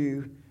looks at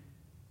you,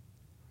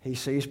 He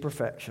sees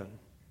perfection.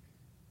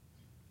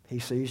 He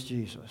sees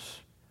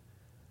Jesus.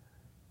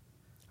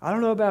 I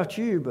don't know about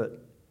you,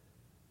 but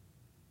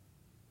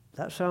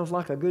that sounds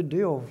like a good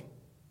deal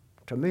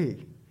to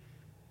me.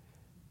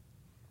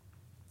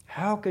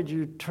 How could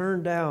you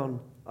turn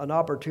down an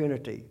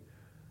opportunity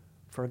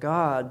for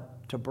God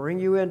to bring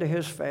you into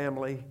His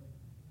family,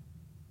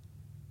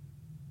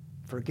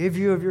 forgive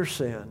you of your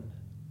sin,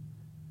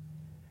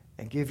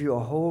 and give you a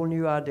whole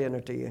new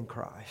identity in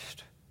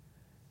Christ?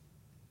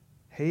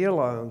 He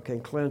alone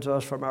can cleanse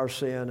us from our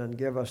sin and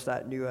give us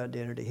that new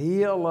identity.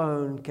 He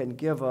alone can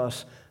give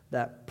us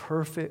that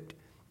perfect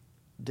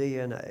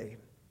DNA.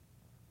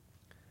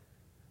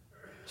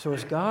 So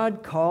is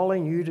God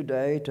calling you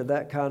today to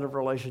that kind of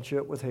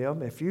relationship with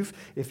Him? If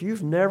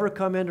you've never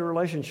come into a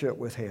relationship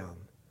with Him,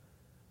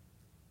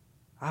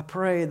 I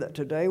pray that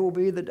today will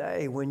be the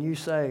day when you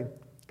say,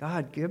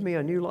 God, give me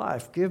a new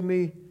life. Give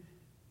me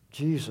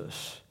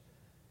Jesus.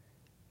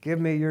 Give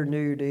me your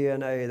new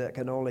DNA that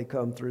can only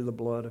come through the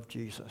blood of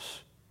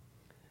Jesus.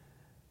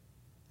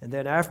 And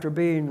then after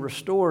being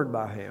restored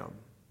by Him,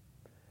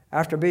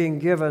 after being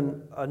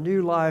given a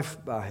new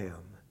life by Him,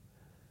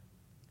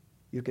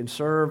 you can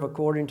serve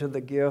according to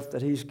the gift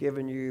that He's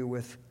given you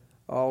with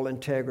all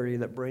integrity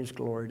that brings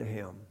glory to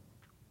Him.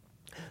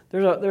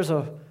 There's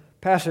a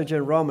passage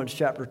in Romans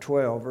chapter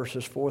 12,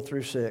 verses 4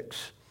 through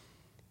 6.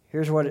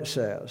 Here's what it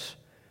says.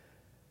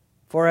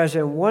 For as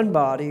in one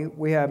body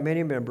we have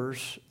many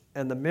members,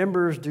 and the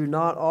members do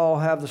not all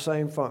have the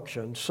same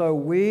function, so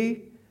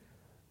we,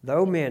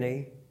 though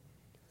many,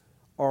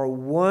 are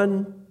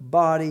one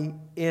body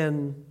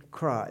in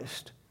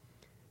Christ,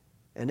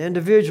 and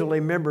individually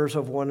members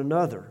of one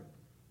another,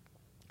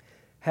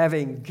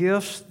 having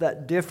gifts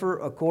that differ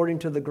according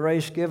to the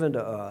grace given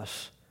to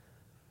us.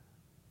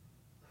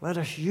 Let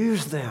us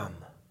use them.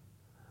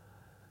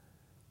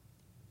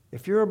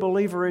 If you're a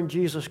believer in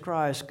Jesus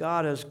Christ,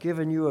 God has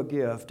given you a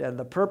gift, and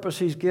the purpose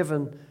He's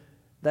given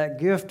that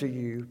gift to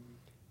you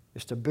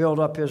is to build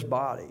up His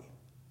body.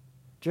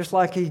 Just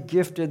like He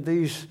gifted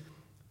these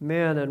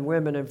men and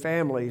women and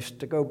families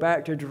to go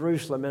back to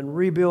Jerusalem and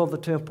rebuild the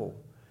temple,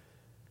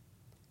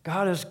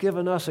 God has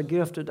given us a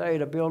gift today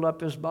to build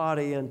up His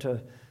body and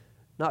to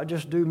not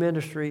just do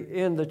ministry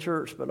in the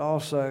church, but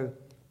also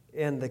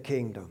in the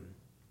kingdom.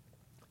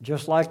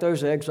 Just like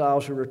those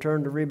exiles who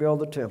returned to rebuild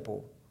the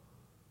temple,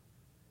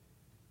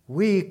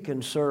 we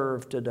can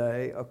serve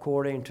today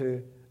according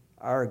to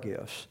our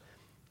gifts.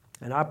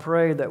 And I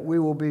pray that we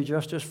will be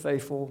just as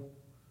faithful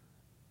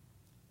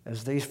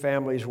as these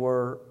families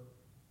were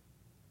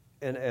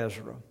in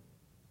Ezra.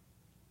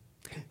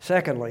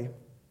 Secondly,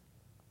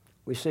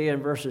 we see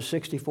in verses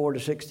 64 to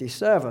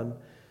 67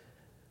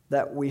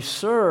 that we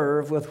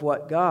serve with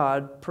what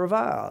God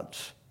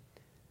provides.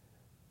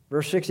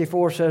 Verse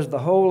 64 says, the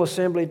whole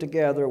assembly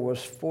together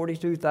was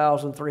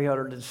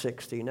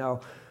 42,360.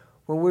 Now,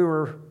 when we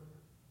were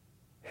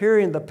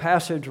hearing the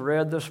passage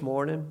read this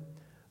morning,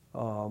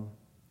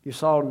 you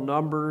saw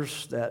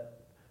numbers that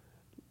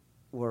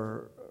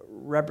were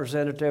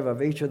representative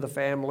of each of the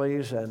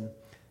families, and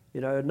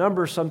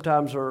numbers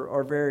sometimes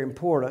are very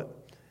important.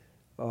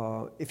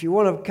 If you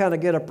want to kind of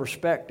get a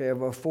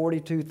perspective of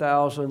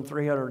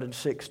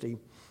 42,360,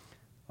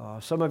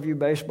 Some of you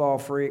baseball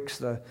freaks,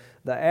 the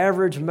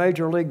average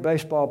Major League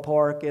Baseball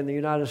park in the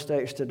United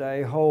States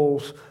today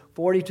holds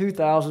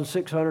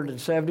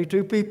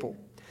 42,672 people.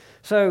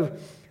 So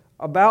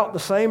about the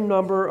same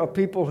number of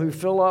people who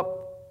fill up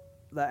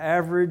the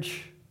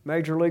average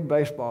Major League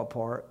Baseball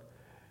park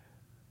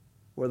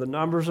were the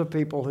numbers of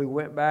people who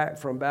went back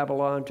from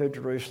Babylon to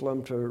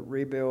Jerusalem to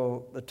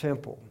rebuild the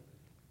temple.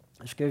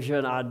 This gives you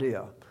an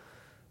idea.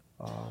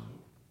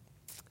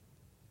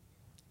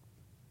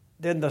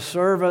 Then the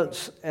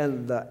servants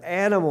and the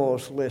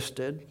animals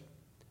listed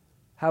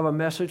have a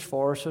message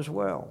for us as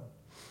well.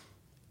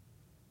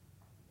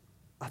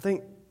 I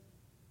think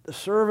the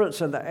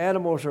servants and the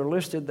animals are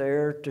listed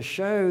there to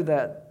show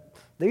that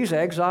these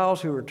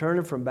exiles who were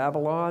returning from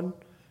Babylon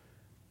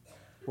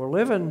were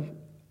living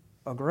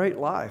a great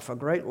life, a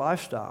great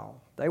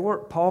lifestyle. They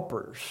weren't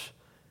paupers.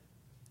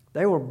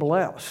 They were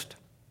blessed.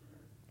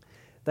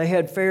 They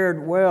had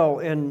fared well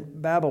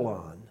in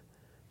Babylon.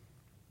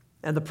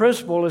 And the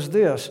principle is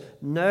this: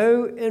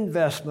 no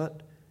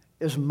investment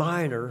is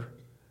minor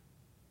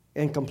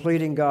in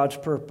completing God's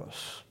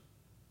purpose.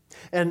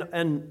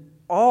 And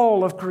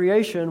all of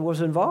creation was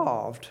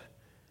involved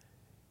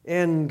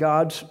in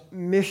God's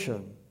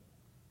mission.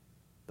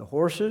 The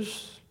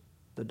horses,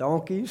 the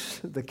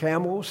donkeys, the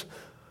camels,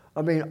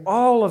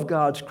 all of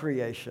God's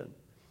creation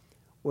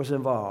was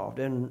involved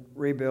in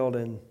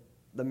rebuilding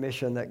the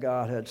mission that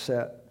God had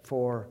set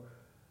for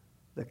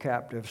the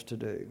captives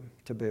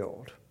to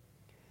build.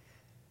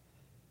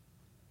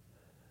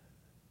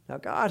 Now,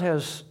 God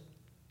has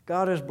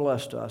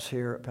blessed us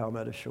here at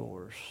Palmetto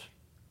Shores.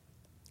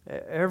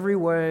 Every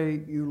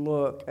way you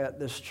look at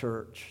this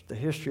church, the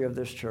history of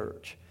this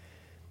church,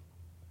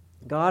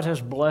 God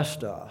has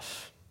blessed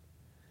us.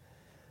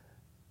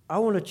 I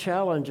want to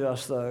challenge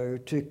us, though,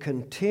 to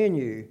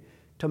continue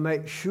to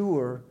make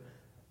sure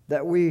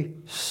that we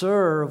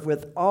serve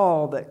with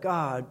all that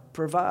God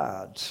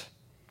provides.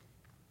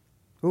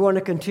 We want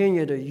to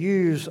continue to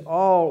use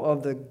all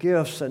of the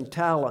gifts and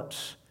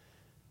talents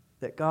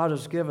that God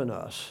has given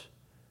us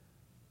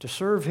to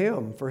serve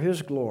Him for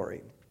His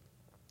glory.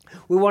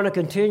 We want to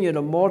continue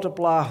to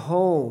multiply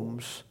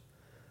homes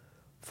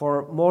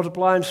for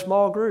multiplying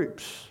small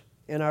groups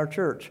in our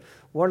church.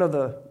 One of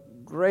the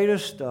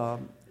greatest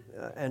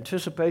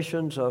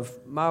anticipations of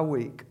my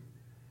week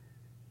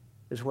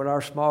is when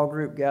our small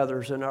group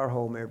gathers in our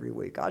home every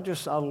week. I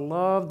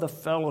love the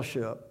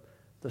fellowship,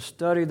 the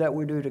study that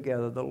we do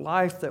together, the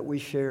life that we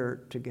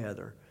share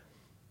together.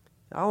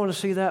 I want to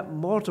see that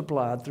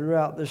multiplied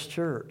throughout this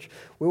church.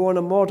 We want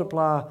to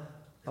multiply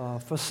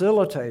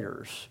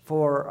facilitators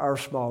for our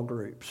small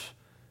groups.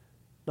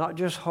 Not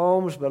just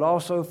homes, but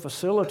also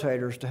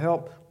facilitators to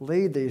help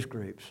lead these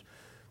groups.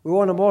 We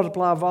want to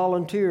multiply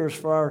volunteers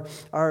for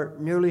our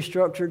newly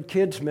structured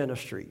kids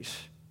ministries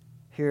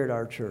here at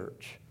our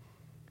church.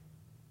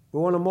 We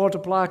want to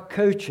multiply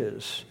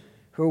coaches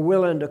who are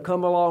willing to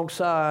come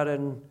alongside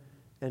and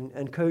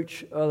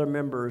coach other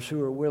members who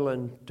are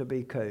willing to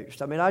be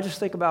coached. I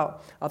think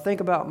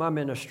about my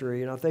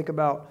ministry, and I think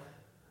about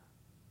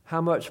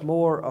how much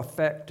more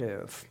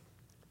effective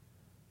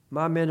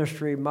my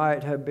ministry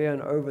might have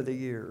been over the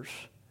years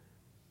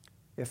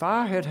if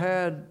I had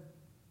had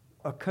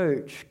a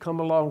coach come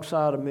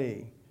alongside of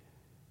me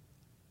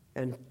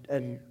and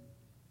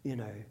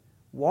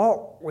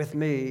walk with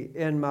me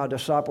in my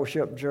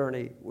discipleship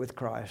journey with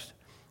Christ.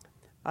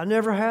 I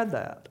never had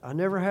that. I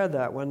never had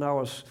that when I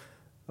was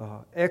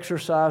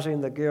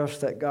exercising the gifts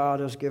that God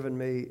has given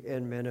me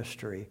in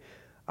ministry.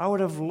 I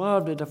would have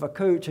loved it if a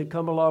coach had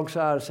come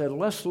alongside and said,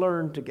 let's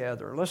learn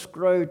together, let's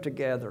grow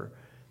together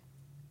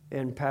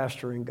in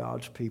pastoring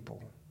God's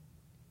people.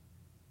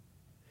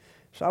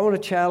 So I want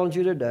to challenge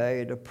you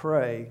today to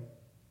pray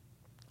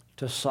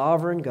to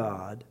sovereign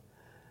God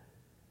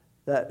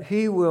that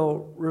He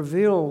will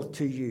reveal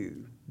to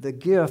you the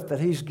gift that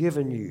He's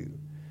given you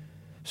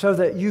so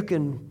that you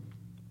can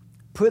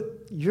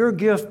put your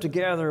gift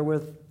together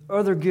with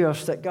other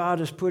gifts that God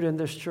has put in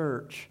this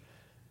church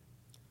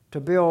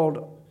to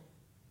build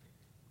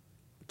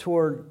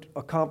toward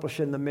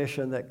accomplishing the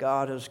mission that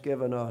God has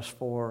given us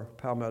for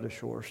Palmetto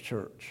Shores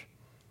Church.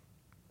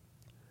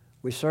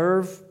 We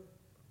serve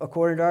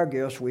according to our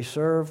gifts. We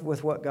serve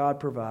with what God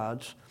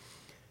provides.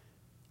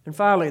 And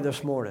finally,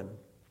 this morning,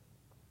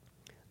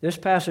 this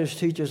passage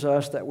teaches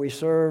us that we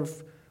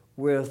serve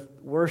with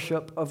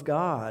worship of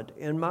God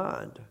in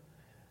mind.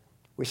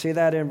 We see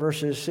that in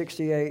verses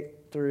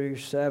 68 through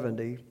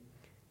 70.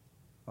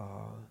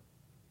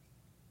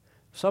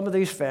 Some of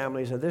these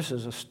families, and this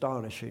is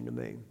astonishing to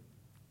me,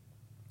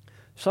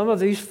 some of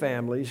these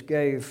families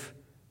gave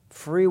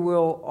free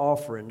will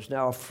offerings.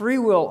 Now, a free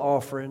will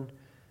offering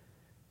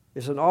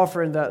is an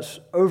offering that's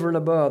over and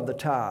above the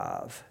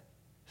tithe.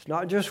 It's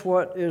not just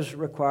what is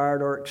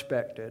required or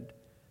expected.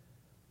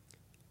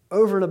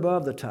 Over and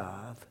above the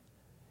tithe.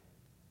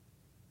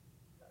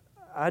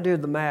 I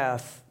did the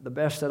math the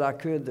best that I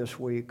could this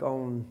week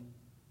on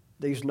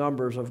these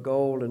numbers of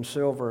gold and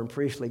silver and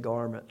priestly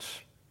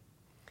garments.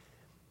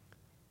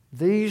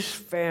 These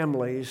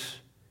families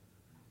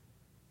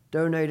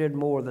donated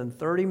more than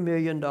 $30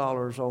 million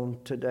on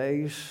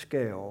today's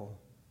scale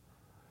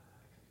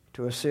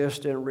to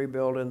assist in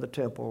rebuilding the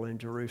temple in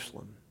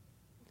Jerusalem.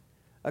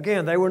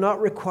 Again, they were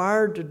not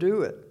required to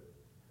do it.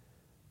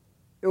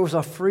 It was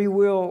a free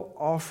will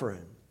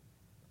offering.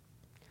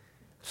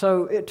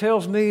 So it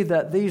tells me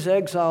that these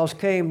exiles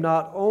came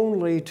not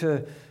only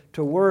to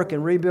work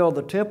and rebuild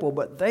the temple,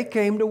 but they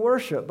came to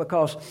worship,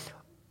 because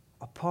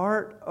a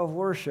part of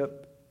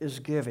worship is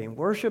giving.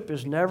 Worship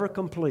is never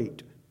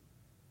complete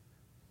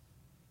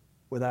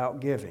without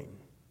giving.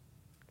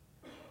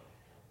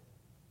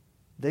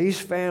 These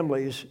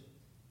families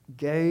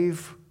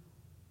gave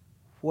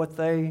what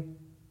they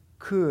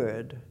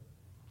could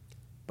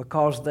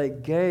because they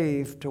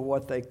gave to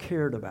what they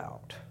cared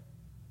about.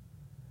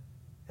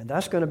 And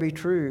that's going to be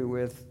true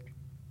with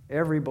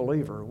every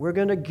believer. We're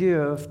going to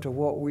give to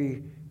what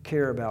we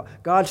care about.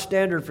 God's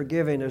standard for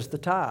giving is the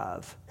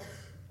tithe.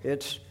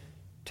 It's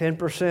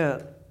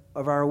 10%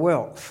 of our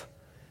wealth.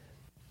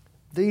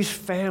 These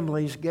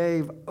families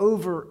gave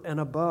over and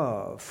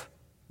above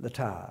the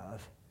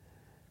tithe.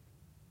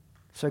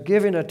 So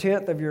giving a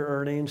tenth of your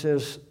earnings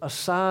is a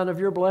sign of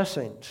your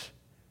blessings.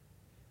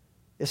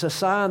 It's a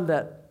sign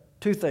that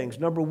two things.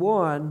 Number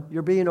one,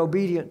 you're being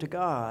obedient to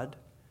God.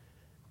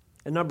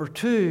 And number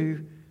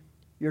two,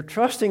 you're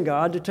trusting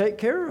God to take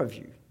care of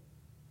you.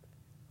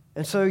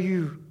 And so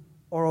you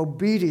are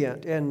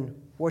obedient in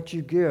what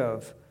you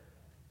give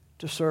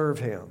to serve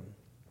Him.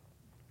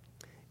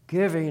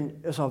 Giving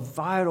is a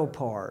vital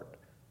part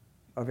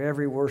of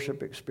every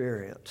worship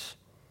experience.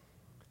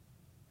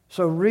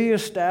 So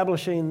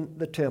reestablishing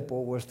the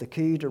temple was the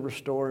key to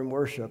restoring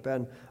worship.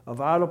 And a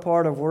vital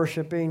part of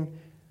worshiping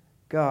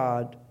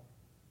God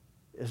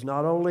is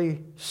not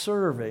only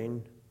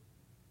serving,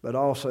 but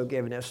also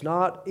giving. It's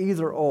not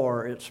either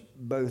or, it's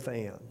both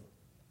and.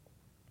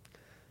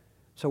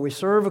 So we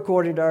serve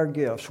according to our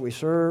gifts. We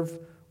serve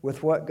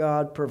with what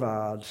God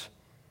provides.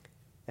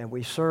 And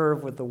we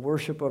serve with the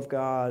worship of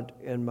God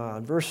in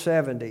mind. Verse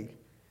 70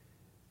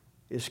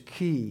 is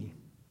key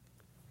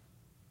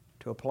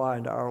to apply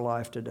into our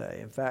life today.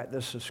 In fact,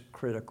 this is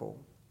critical.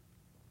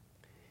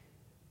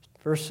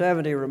 Verse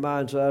 70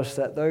 reminds us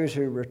that those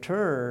who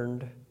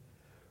returned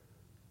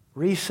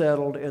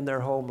resettled in their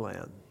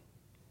homeland.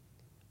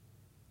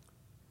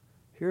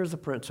 Here's the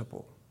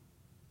principle.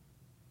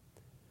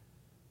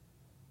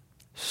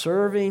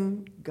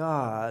 Serving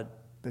God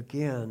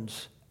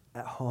begins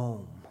at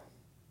home,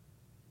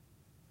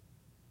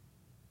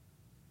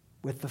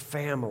 with the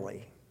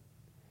family.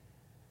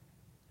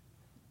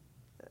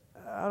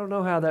 I don't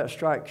know how that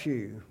strikes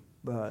you,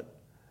 but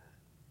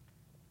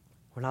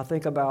when I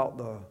think about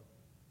the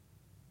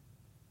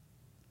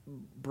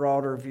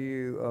broader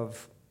view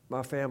of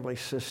my family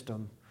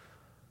system,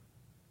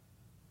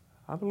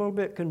 I'm a little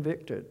bit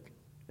convicted.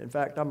 In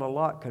fact, I'm a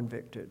lot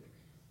convicted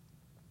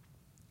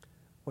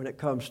when it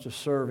comes to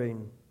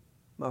serving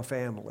my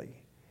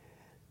family.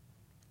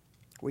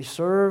 We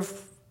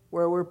serve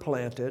where we're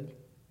planted.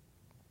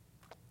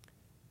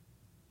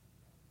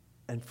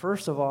 And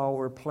first of all,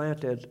 we're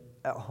planted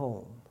at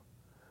home.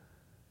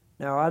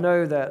 Now, I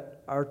know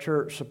that our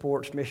church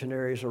supports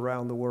missionaries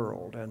around the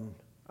world, and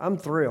I'm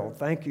thrilled.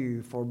 Thank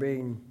you for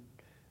being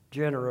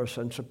generous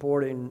and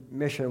supporting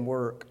mission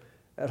work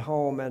at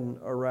home and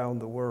around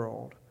the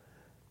world.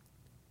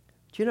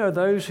 Do you know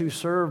those who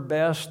serve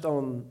best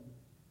on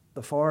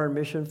the foreign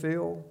mission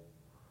field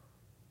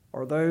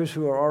are those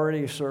who are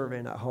already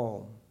serving at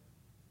home?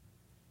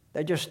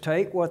 They just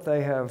take what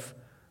they have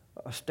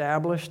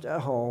established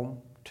at home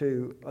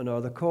to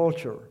another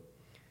culture.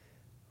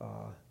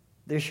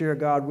 This year,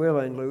 God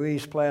willing,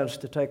 Luis plans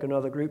to take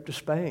another group to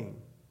Spain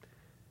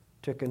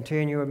to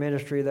continue a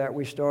ministry that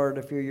we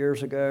started a few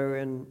years ago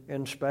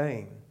in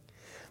Spain.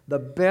 The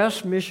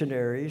best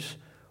missionaries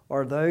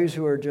are those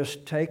who are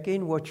just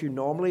taking what you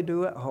normally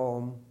do at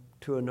home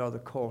to another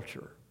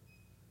culture.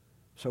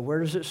 So where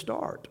does it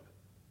start?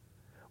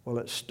 Well,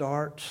 it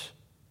starts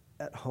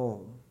at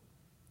home.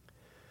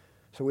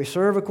 So we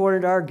serve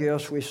according to our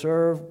gifts. We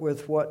serve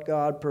with what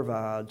God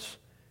provides.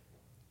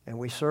 And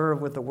we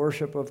serve with the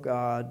worship of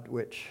God,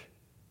 which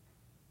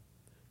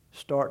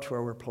starts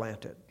where we're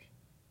planted.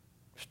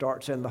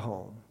 Starts in the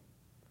home.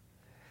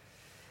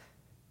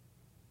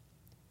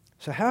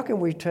 So how can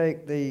we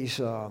take these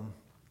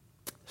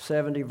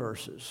 70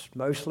 verses,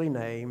 mostly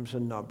names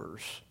and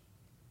numbers,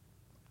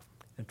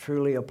 and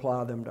truly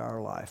apply them to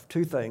our life?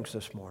 Two things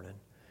this morning.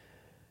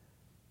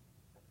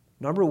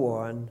 Number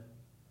one,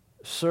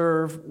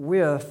 serve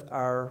with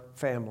our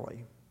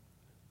family.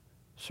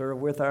 Serve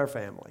with our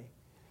family.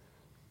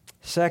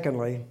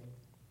 Secondly,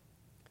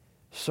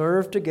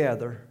 serve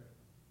together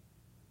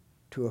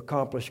to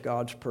accomplish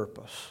God's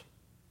purpose.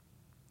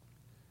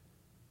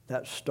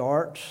 That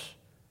starts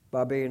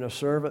by being a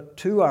servant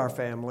to our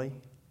family,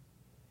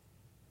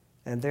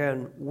 and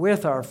then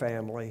with our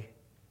family,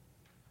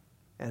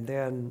 and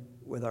then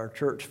with our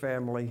church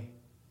family,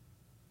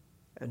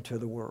 and to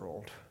the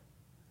world.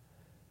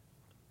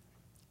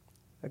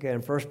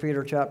 Again, 1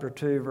 Peter chapter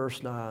 2,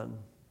 verse 9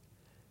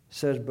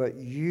 says, "But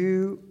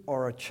you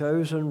are a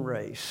chosen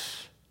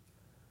race,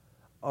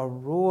 a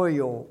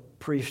royal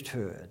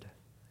priesthood,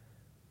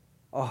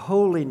 a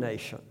holy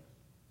nation,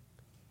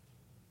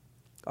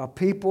 a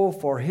people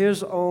for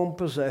his own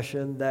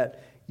possession,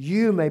 that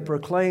you may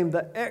proclaim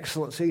the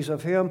excellencies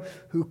of him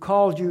who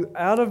called you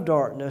out of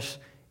darkness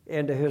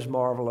into his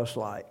marvelous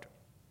light.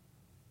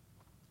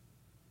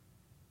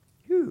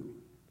 You,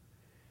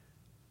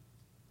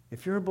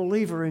 if you're a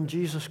believer in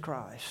Jesus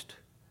Christ,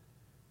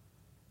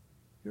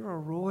 you're a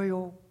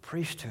royal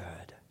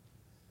priesthood.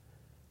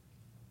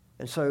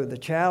 And so the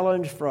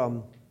challenge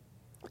from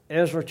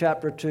Ezra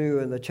chapter 2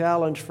 and the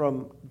challenge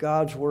from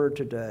God's Word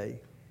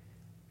today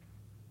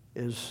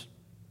is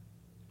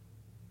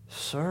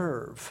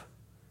serve.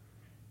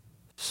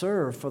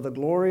 Serve for the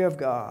glory of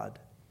God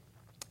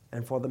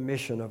and for the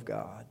mission of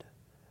God.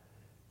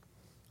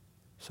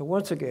 So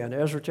once again,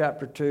 Ezra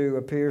chapter 2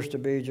 appears to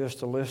be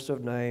just a list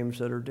of names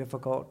that are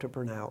difficult to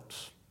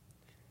pronounce.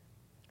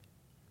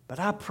 But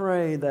I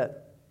pray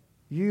that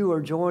you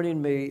are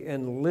joining me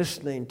in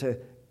listening to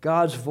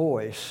God's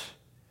voice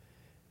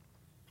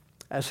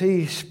as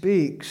he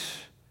speaks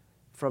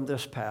from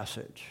this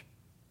passage.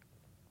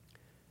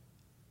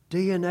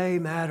 DNA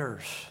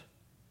matters.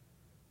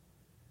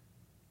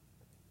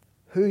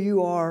 Who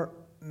you are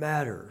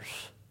matters.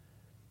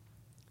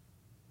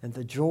 And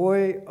the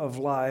joy of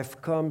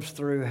life comes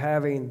through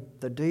having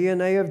the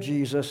DNA of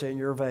Jesus in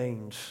your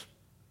veins.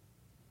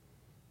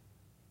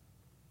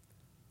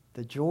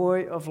 The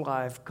joy of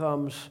life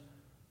comes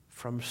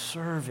from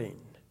serving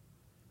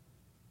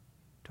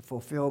to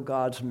fulfill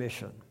God's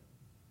mission.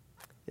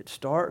 It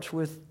starts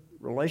with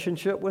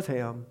relationship with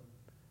him,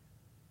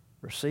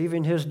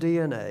 receiving his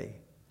DNA,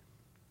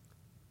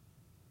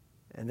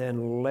 and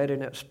then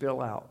letting it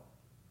spill out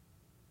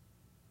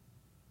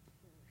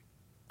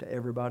to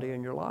everybody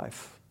in your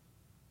life.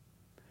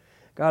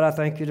 God, I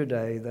thank you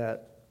today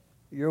that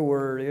your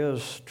word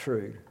is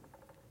true,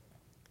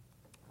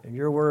 and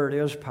your word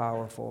is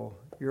powerful.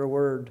 Your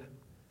word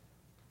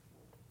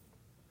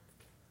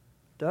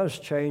does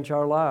change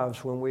our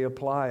lives when we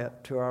apply it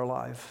to our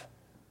life.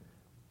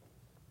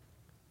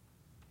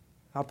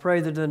 I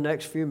pray that in the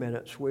next few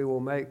minutes we will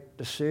make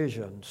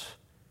decisions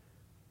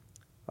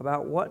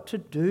about what to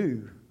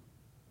do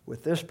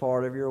with this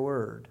part of your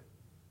word.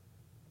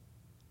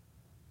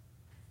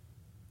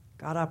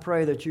 God, I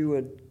pray that you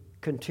would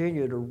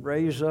continue to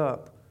raise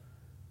up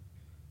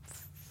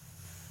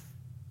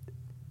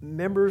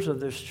members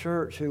of this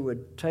church who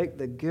would take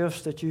the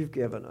gifts that you've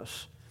given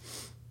us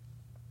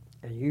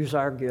and use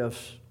our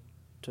gifts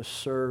to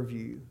serve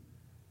you.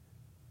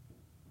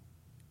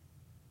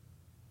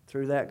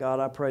 Through that, God,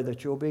 I pray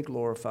that you'll be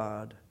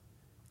glorified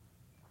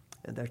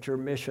and that your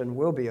mission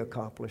will be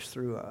accomplished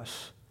through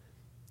us.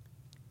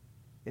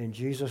 In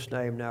Jesus'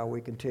 name, now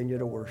we continue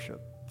to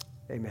worship.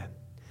 Amen.